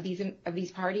of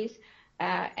these parties.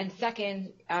 And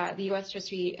second, the U.S.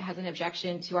 trustee has an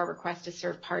objection to our request to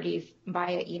serve parties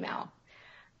via email.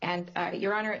 And,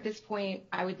 Your Honor, at this point,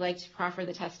 I would like to proffer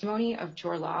the testimony of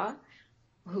Jor Law,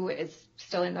 who is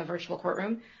still in the virtual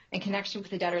courtroom, in connection with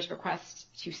the debtor's request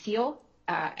to seal,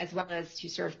 as well as to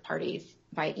serve parties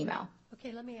by email.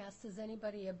 Okay, let me ask, does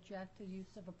anybody object to the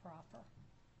use of a proffer?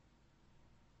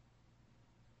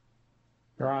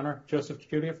 Your Honor, Joseph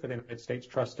Julia for the United States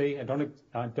trustee. I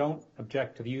don't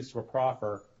object to the use of a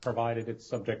proffer, provided it's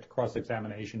subject to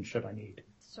cross-examination should I need.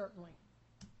 Certainly.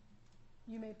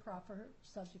 You may proffer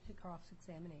subject to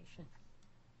cross-examination.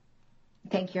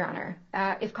 Thank you, Your Honor.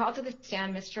 If called to the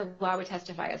stand, Mr. Law would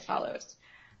testify as follows.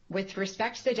 With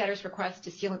respect to the debtor's request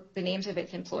to seal the names of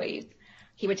its employees,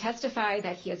 he would testify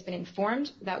that he has been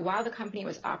informed that while the company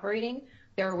was operating,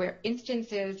 there were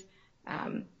instances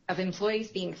of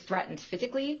employees being threatened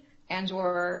physically and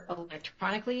or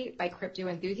electronically by crypto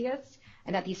enthusiasts,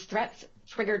 and that these threats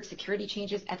triggered security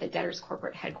changes at the debtor's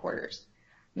corporate headquarters.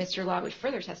 Mr. Law would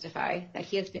further testify that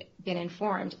he has been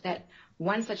informed that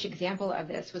one such example of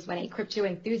this was when a crypto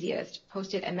enthusiast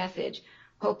posted a message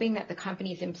hoping that the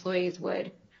company's employees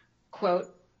would, quote,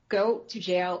 go to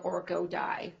jail or go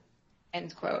die,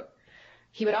 end quote.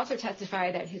 He would also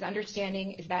testify that his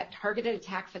understanding is that targeted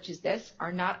attacks such as this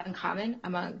are not uncommon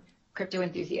among crypto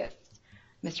enthusiasts.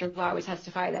 Mr. Law would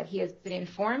testify that he has been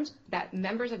informed that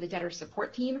members of the debtor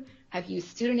support team have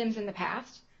used pseudonyms in the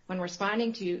past when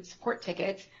responding to support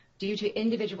tickets due to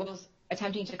individuals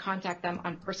attempting to contact them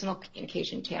on personal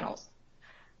communication channels.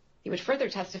 He would further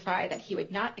testify that he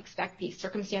would not expect these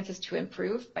circumstances to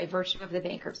improve by virtue of the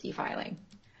bankruptcy filing.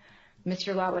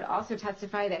 Mr. Law would also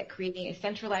testify that creating a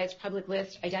centralized public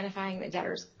list identifying the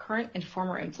debtor's current and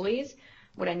former employees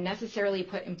would unnecessarily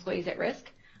put employees at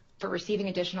risk for receiving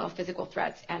additional physical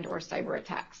threats and or cyber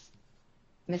attacks.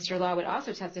 Mr. Law would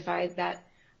also testify that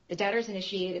the debtors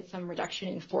initiated some reduction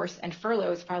in force and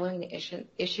furloughs following the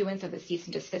issuance of the cease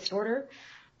and desist order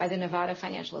by the Nevada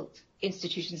Financial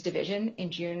Institutions Division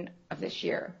in June of this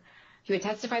year. He would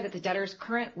testify that the debtor's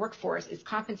current workforce is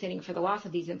compensating for the loss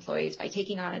of these employees by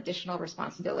taking on additional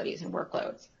responsibilities and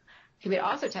workloads. He would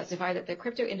also testify that the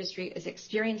crypto industry is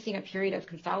experiencing a period of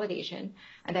consolidation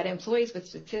and that employees with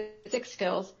specific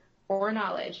skills or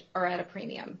knowledge are at a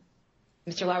premium.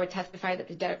 Mr. Law would testify that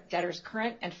the debtor's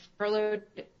current and furloughed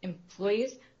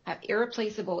employees have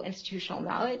irreplaceable institutional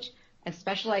knowledge and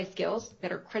specialized skills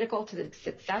that are critical to the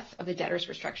success of the debtor's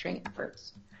restructuring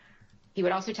efforts. He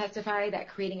would also testify that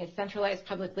creating a centralized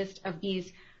public list of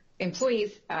these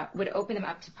employees would open them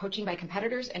up to poaching by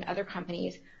competitors and other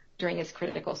companies during this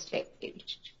critical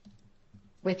stage.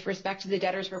 With respect to the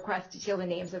debtor's request to seal the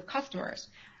names of customers,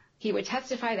 he would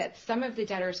testify that some of the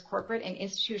debtor's corporate and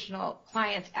institutional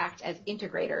clients act as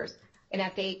integrators and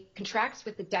that they contract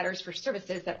with the debtors for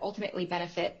services that ultimately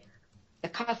benefit the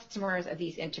customers of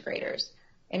these integrators.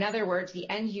 In other words, the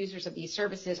end users of these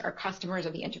services are customers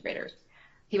of the integrators.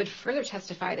 He would further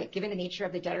testify that given the nature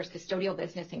of the debtor's custodial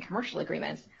business and commercial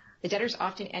agreements, the debtors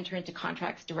often enter into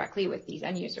contracts directly with these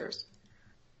end users.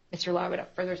 Mr. Law would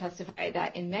further testify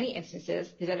that in many instances,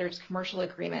 the debtor's commercial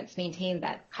agreements maintain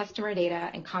that customer data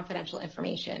and confidential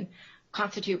information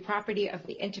constitute property of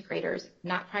the integrators,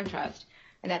 not Prime Trust,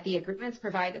 and that the agreements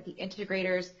provide that the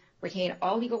integrators retain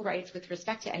all legal rights with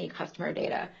respect to any customer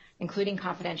data, including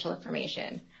confidential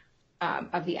information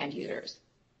of the end users.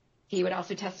 He would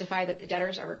also testify that the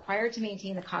debtors are required to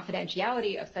maintain the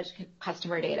confidentiality of such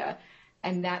customer data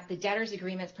and that the debtors'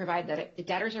 agreements provide that if the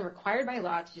debtors are required by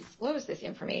law to disclose this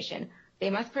information,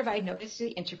 they must provide notice to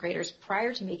the integrators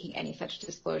prior to making any such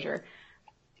disclosure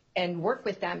and work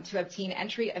with them to obtain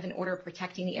entry of an order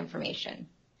protecting the information.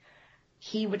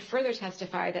 He would further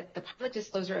testify that the public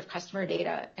disclosure of customer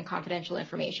data and confidential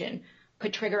information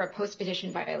could trigger a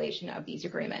post-petition violation of these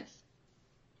agreements.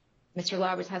 Mr.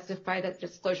 Law would testify that the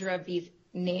disclosure of these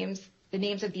names, the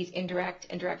names of these indirect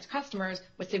and direct customers,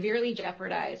 would severely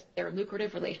jeopardize their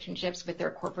lucrative relationships with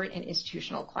their corporate and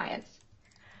institutional clients.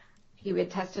 He would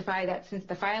testify that since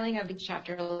the filing of these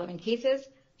Chapter 11 cases,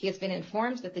 he has been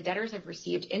informed that the debtors have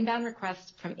received inbound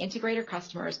requests from integrator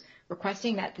customers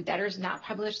requesting that the debtors not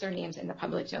publish their names in the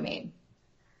public domain.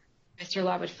 Mr.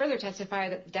 Law would further testify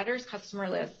that the debtors' customer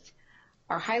lists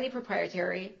are highly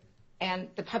proprietary and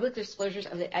the public disclosures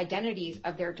of the identities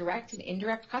of their direct and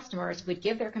indirect customers would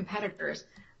give their competitors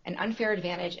an unfair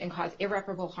advantage and cause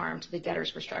irreparable harm to the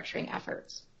debtors' restructuring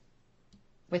efforts.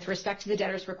 With respect to the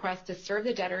debtors' request to serve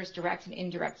the debtors' direct and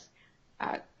indirect,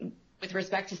 with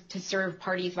respect to serve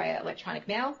parties via electronic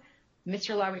mail,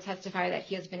 Mr. Law would testify that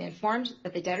he has been informed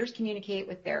that the debtors communicate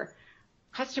with their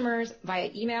customers via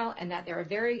email and that there are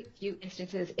very few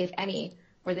instances, if any,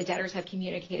 where the debtors have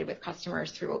communicated with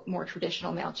customers through more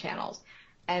traditional mail channels,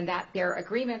 and that their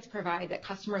agreements provide that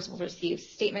customers will receive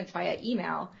statements via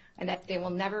email and that they will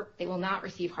not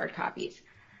receive hard copies.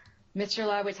 Mr.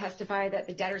 Law would testify that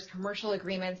the debtors' commercial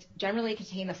agreements generally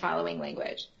contain the following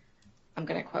language. I'm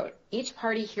going to quote, "Each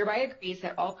party hereby agrees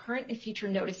that all current and future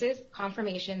notices,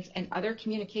 confirmations, and other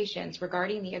communications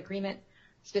regarding the agreement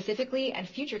specifically and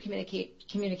future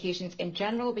communications in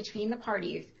general between the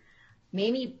parties may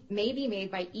be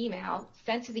made by email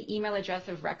sent to the email address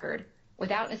of record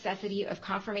without necessity of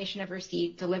confirmation of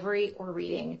receipt, delivery, or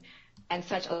reading, and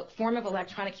such a form of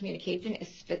electronic communication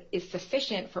is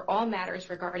sufficient for all matters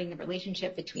regarding the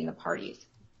relationship between the parties."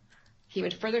 He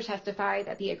would further testify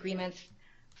that the agreements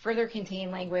further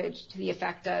contain language to the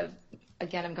effect of,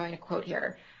 again, I'm going to quote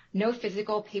here, "No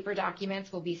physical paper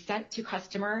documents will be sent to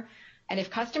customer, and if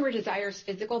customer desires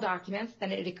physical documents,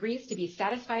 then it agrees to be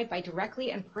satisfied by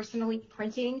directly and personally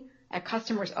printing at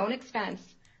customer's own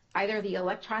expense either the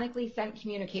electronically sent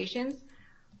communications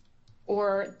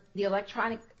or the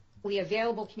electronically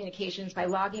available communications by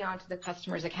logging onto the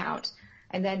customer's account,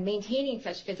 and then maintaining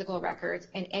such physical records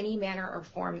in any manner or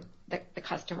form that the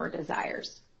customer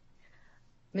desires."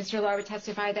 Mr. Law would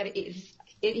testify that it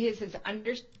is his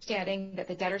understanding that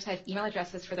the debtors have email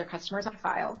addresses for their customers on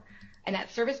file, and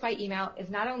that service by email is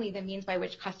not only the means by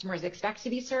which customers expect to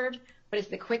be served, but is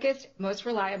the quickest, most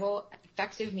reliable,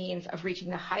 effective means of reaching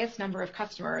the highest number of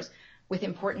customers with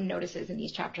important notices in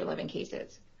these Chapter 11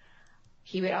 cases.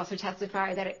 He would also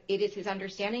testify that it is his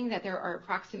understanding that there are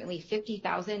approximately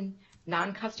 50,000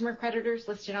 non-customer creditors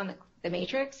listed on the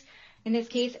matrix in this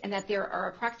case, and that there are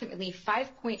approximately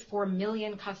 5.4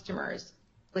 million customers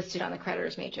listed on the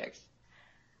creditors matrix.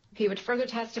 He would further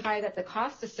testify that the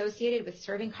costs associated with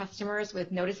serving customers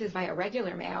with notices via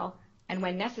regular mail and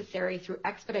when necessary through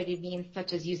expedited means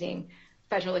such as using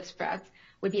Federal Express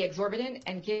would be exorbitant,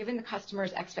 and given the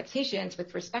customer's expectations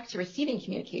with respect to receiving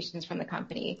communications from the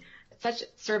company, such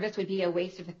service would be a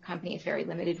waste of the company's very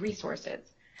limited resources.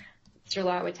 Mr.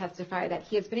 Law would testify that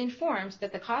he has been informed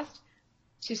that the cost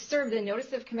to serve the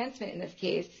notice of commencement in this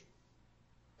case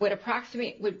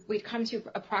would come to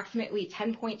approximately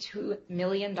 $10.2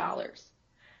 million.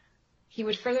 He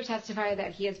would further testify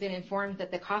that he has been informed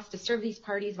that the cost to serve these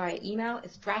parties via email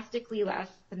is drastically less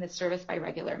than the service by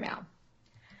regular mail.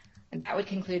 And that would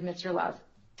conclude Mr. Law's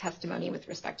testimony with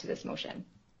respect to this motion.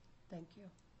 Thank you.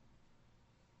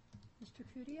 Mr.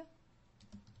 Cudia,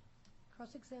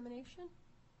 cross-examination?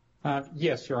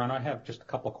 Yes, Your Honor. I have just a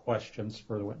couple questions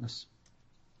for the witness.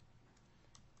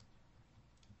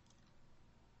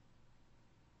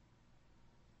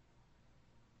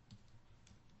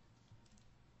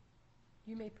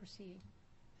 You may proceed.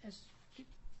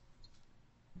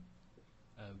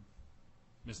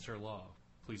 Mr. Law,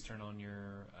 please turn on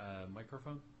your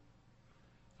microphone.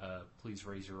 Please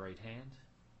raise your right hand.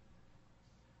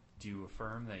 Do you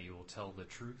affirm that you will tell the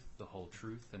truth, the whole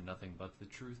truth, and nothing but the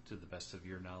truth to the best of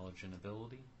your knowledge and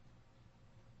ability?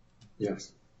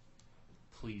 Yes.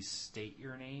 Please state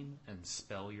your name and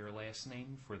spell your last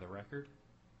name for the record.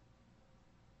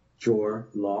 Jor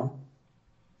Law,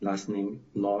 last name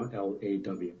Law,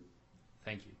 L-A-W.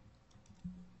 Thank you.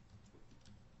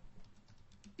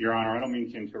 Your Honor, I don't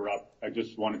mean to interrupt. I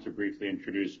just wanted to briefly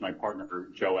introduce my partner,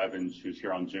 Joe Evans, who's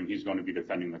here on Zoom. He's going to be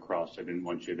defending the cross. I didn't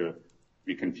want you to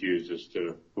be confused as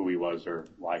to who he was or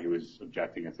why he was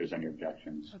objecting, if there's any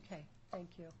objections. Okay, thank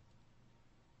you.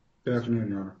 Good afternoon,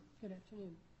 Your Honor. Good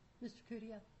afternoon. Mr.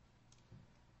 Cudia.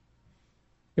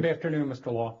 Good afternoon,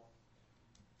 Mr. Law.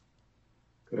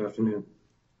 Good afternoon.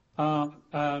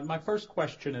 My first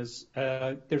question is,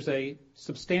 there's a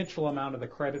substantial amount of the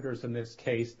creditors in this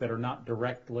case that are not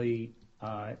directly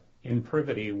in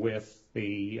privity with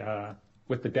the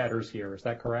debtors here. Is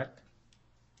that correct?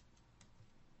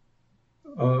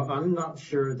 I'm not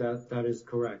sure that is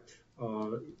correct.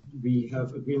 We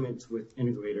have agreements with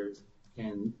integrators,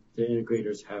 and the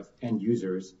integrators have end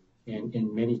users, and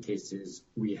in many cases,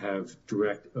 we have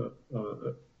direct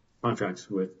contracts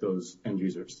with those end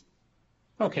users.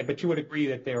 Okay, but you would agree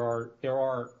that there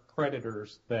are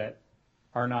creditors that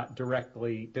do not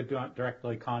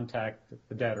directly contact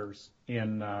the debtors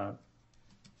on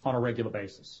a regular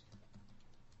basis.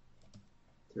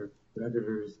 There are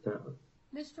creditors that.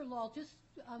 Mr. Law, just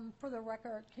for the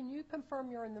record, can you confirm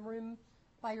you're in the room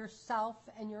by yourself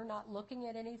and you're not looking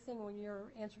at anything when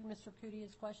you're answering Mr.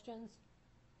 Cudia's questions?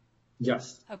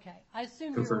 Yes. Okay, I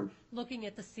assume Confirmed. you're looking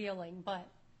at the ceiling, but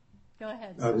go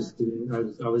ahead. I was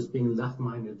being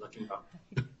left-minded looking up.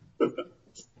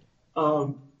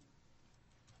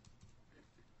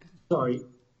 Sorry.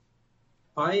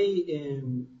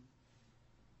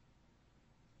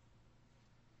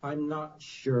 I'm not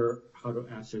sure how to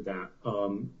answer that.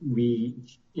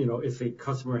 If a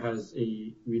customer has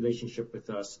a relationship with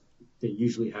us, they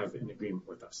usually have an agreement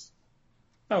with us.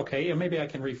 Okay, and maybe I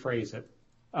can rephrase it.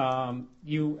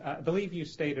 I believe you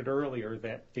stated earlier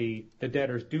that the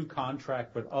debtors do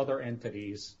contract with other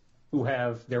entities who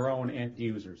have their own end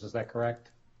users. Is that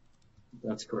correct?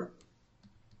 That's correct.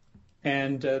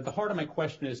 And the heart of my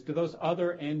question is, do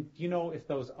you know if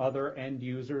those other end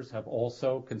users have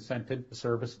also consented to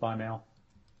service by mail?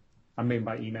 I mean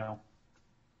by email.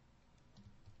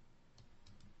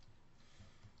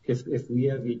 If we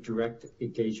have a direct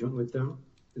engagement with them,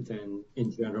 then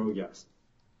in general, yes.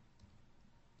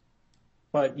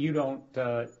 But you don't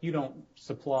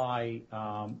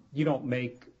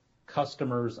make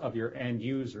customers of your end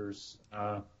users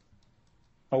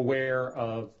aware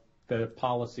of the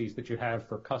policies that you have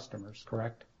for customers,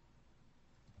 correct?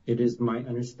 It is my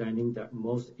understanding that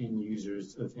most end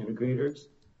users of integrators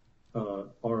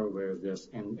are aware of this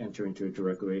and enter into a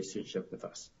direct relationship with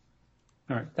us.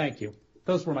 All right, thank you.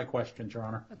 Those were my questions, Your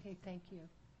Honor. Okay, thank you.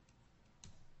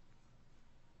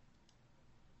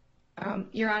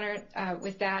 Your Honor,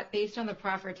 with that, based on the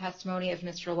proffered testimony of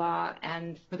Mr. Law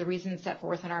and for the reasons set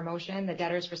forth in our motion, the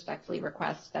debtors respectfully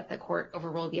request that the court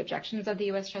overrule the objections of the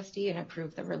U.S. trustee and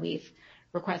approve the relief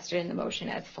requested in the motion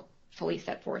as fully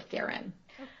set forth therein.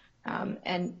 Well,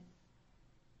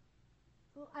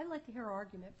 I'd like to hear an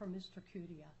argument from Mr.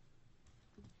 Cudia.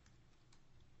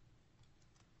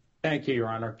 Thank you, Your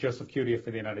Honor. Joseph Cudia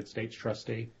for the United States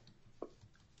Trustee.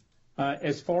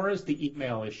 As far as the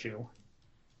email issue,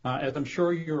 as I'm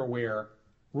sure you're aware,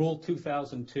 Rule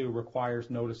 2002 requires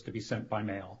notice to be sent by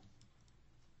mail.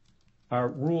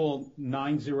 Rule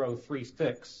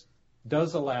 9036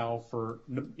 does allow for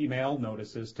email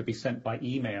notices to be sent by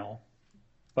email,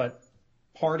 but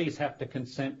parties have to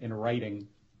consent in writing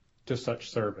to such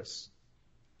service.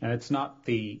 And it's not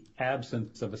the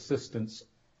absence of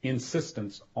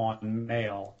insistence on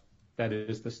mail that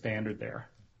is the standard there.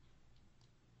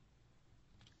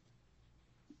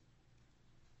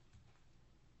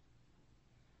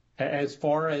 As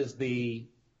far as the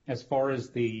as far as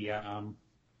the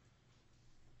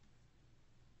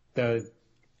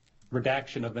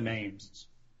redaction of the names,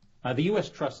 the U.S.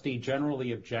 trustee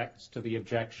generally objects to the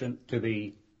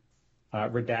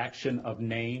redaction of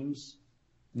names,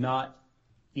 not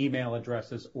email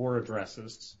addresses or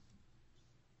addresses.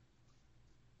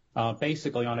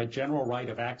 Basically, on a general right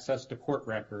of access to court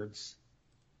records,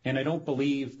 and I don't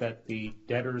believe that the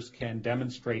debtors can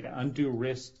demonstrate undue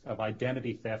risk of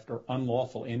identity theft or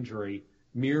unlawful injury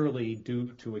merely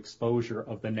due to exposure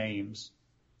of the names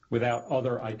without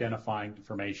other identifying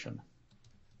information.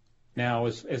 Now,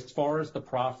 as far as the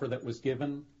proffer that was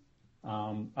given,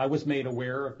 I was made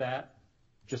aware of that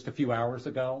just a few hours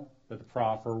ago, that the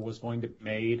proffer was going to be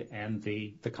made and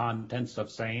the contents of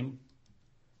same.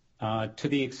 To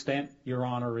the extent Your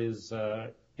Honor is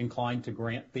inclined to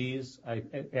grant these, I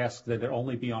ask that it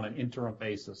only be on an interim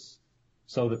basis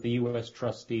so that the U.S.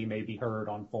 trustee may be heard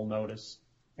on full notice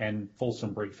and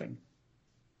fulsome briefing.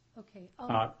 Okay.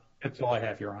 That's all I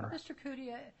have, Your Honor. Mr.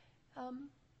 Cudia,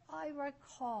 I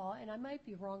recall, and I might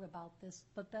be wrong about this,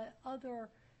 but that other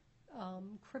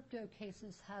crypto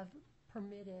cases have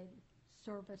permitted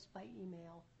service by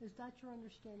email. Is that your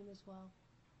understanding as well?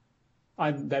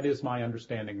 That is my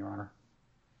understanding, Your Honor.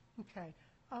 Okay.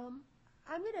 I'm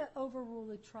going to overrule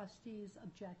the trustee's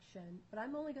objection, but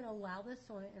I'm only going to allow this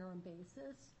on an interim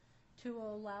basis to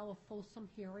allow a fulsome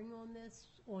hearing on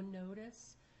this on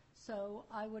notice. So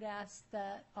I would ask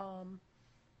that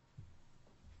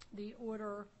the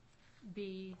order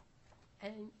be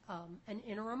an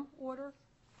interim order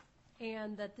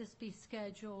and that this be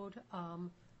scheduled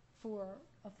for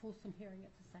a fulsome hearing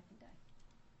at the second day.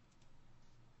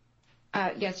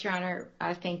 Yes, Your Honor.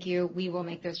 Thank you. We will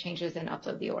make those changes and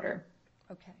upload the order.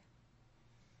 Okay.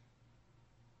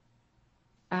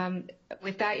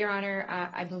 With that, Your Honor,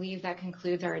 I believe that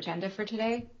concludes our agenda for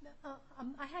today.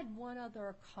 I had one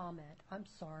other comment. I'm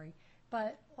sorry.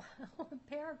 But on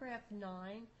paragraph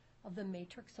 9 of the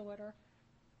matrix order,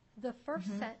 the first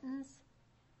sentence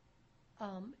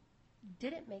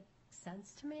didn't make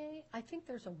sense to me. I think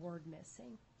there's a word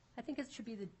missing. I think it should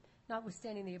be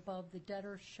notwithstanding the above, the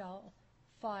debtor shall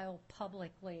file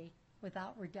publicly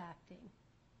without redacting.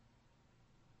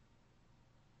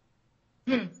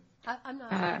 I'm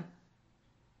not.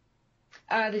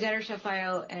 The debtor shall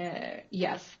file,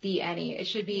 yes, the any. It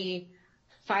should be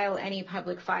file any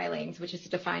public filings, which is a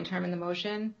defined term in the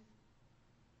motion.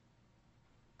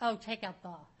 Oh, take out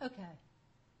the. Okay.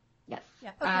 Yes.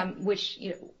 Yeah. Okay. Which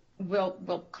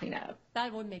we'll clean up.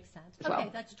 That would make sense. Well. Okay,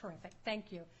 that's terrific.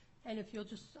 Thank you. And if you'll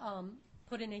just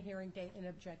put in a hearing date and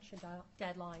objection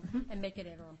deadline and make it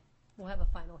interim, we'll have a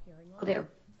final hearing. Will do.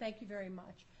 Thank you very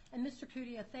much. And Mr.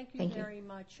 Cudia, thank you very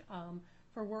much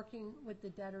for working with the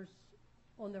debtors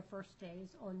on their first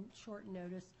days on short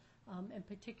notice. And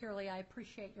particularly, I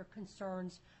appreciate your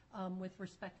concerns with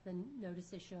respect to the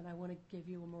notice issue, and I want to give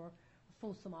you a more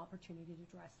fulsome opportunity to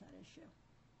address that issue.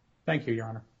 Thank you, Your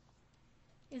Honor.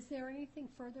 Is there anything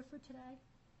further for today?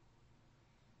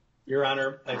 Your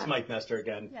Honor, it's Mike Nestor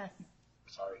again. Yes.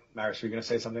 Sorry, Maris, were you going to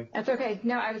say something? That's okay.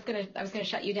 No, I was gonna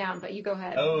shut you down, but you go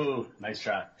ahead. Oh, nice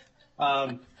try.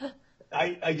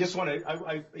 I just want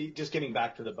to, just getting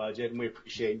back to the budget, and we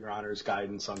appreciate Your Honor's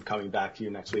guidance on coming back to you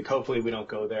next week. Hopefully we don't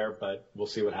go there, but we'll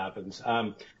see what happens.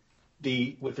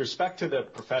 With respect to the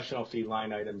professional fee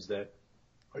line items that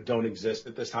don't exist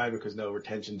at this time because no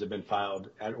retentions have been filed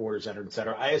and orders entered, et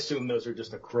cetera, I assume those are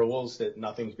just accruals, that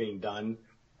nothing's being done.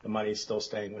 The money's still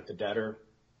staying with the debtor.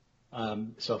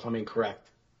 So if I'm incorrect,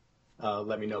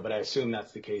 let me know. But I assume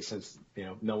that's the case since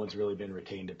no one's really been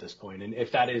retained at this point. And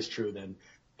if that is true,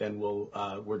 then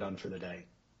we're done for the day.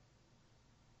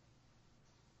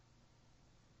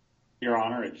 Your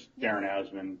Honor, it's Darren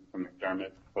Asman from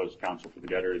McDermott, proposed counsel for the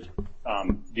debtors.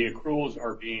 The accruals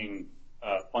are being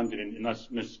funded, unless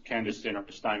Ms. Candiston or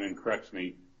Ms. Steinman corrects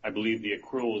me, I believe the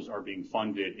accruals are being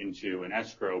funded into an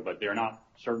escrow, but they're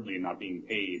certainly not being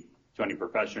paid to any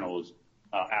professionals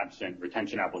absent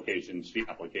retention applications, fee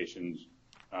applications,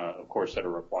 of course, that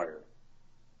are required.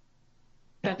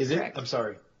 That's correct. I'm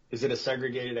sorry. Is it a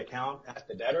segregated account at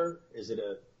the debtor? Is it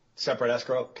a separate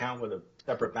escrow account with a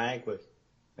separate bank with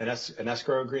an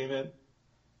escrow agreement?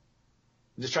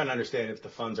 I'm just trying to understand if the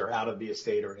funds are out of the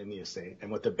estate or in the estate, and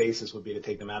what the basis would be to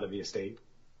take them out of the estate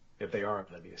if they are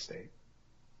out of the estate.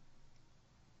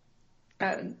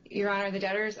 Your Honor, the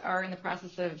debtors are in the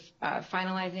process of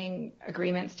finalizing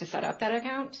agreements to set up that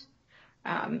account.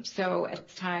 So at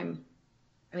this time,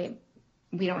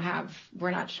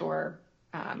 we're not sure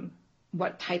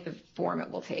what type of form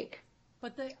it will take.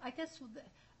 But I guess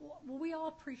we all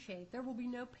appreciate there will be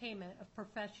no payment of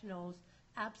professionals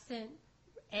absent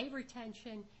A,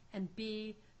 retention, and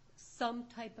B, some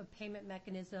type of payment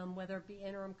mechanism, whether it be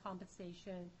interim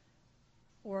compensation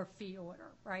or a fee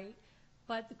order, right?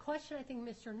 But the question I think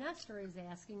Mr. Nestor is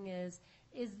asking is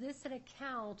this an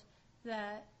account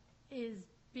that is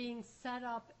being set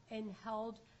up and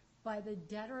held by the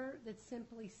debtor that's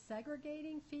simply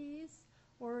segregating fees,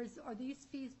 or are these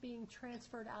fees being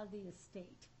transferred out of the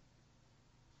estate?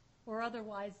 Or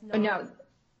otherwise not? No.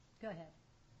 Go ahead.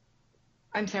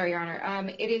 I'm sorry, Your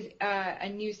Honor. It is a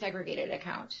new segregated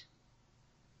account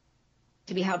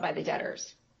to be held by the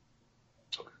debtors.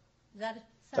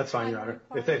 That's fine, Your Honor.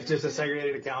 If it's just a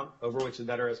segregated account over which the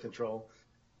debtor has control,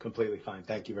 completely fine.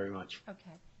 Thank you very much.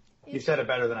 Okay. You said it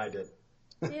better than I did.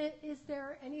 Is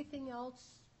there anything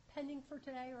else pending for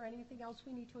today or anything else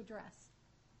we need to address?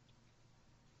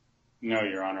 No,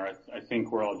 Your Honor. I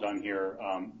think we're all done here.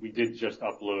 We did just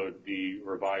upload the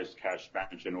revised cash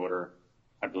management order,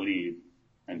 I believe,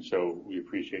 and so we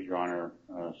appreciate Your Honor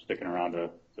sticking around to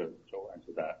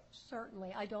answer that.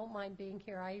 Certainly. I don't mind being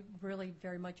here. I really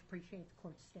very much appreciate the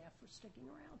court staff for sticking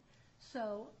around.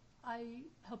 So I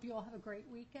hope you all have a great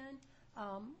weekend.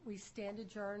 We stand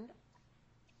adjourned,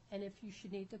 and if you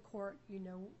should need the court, you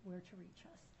know where to reach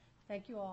us. Thank you all.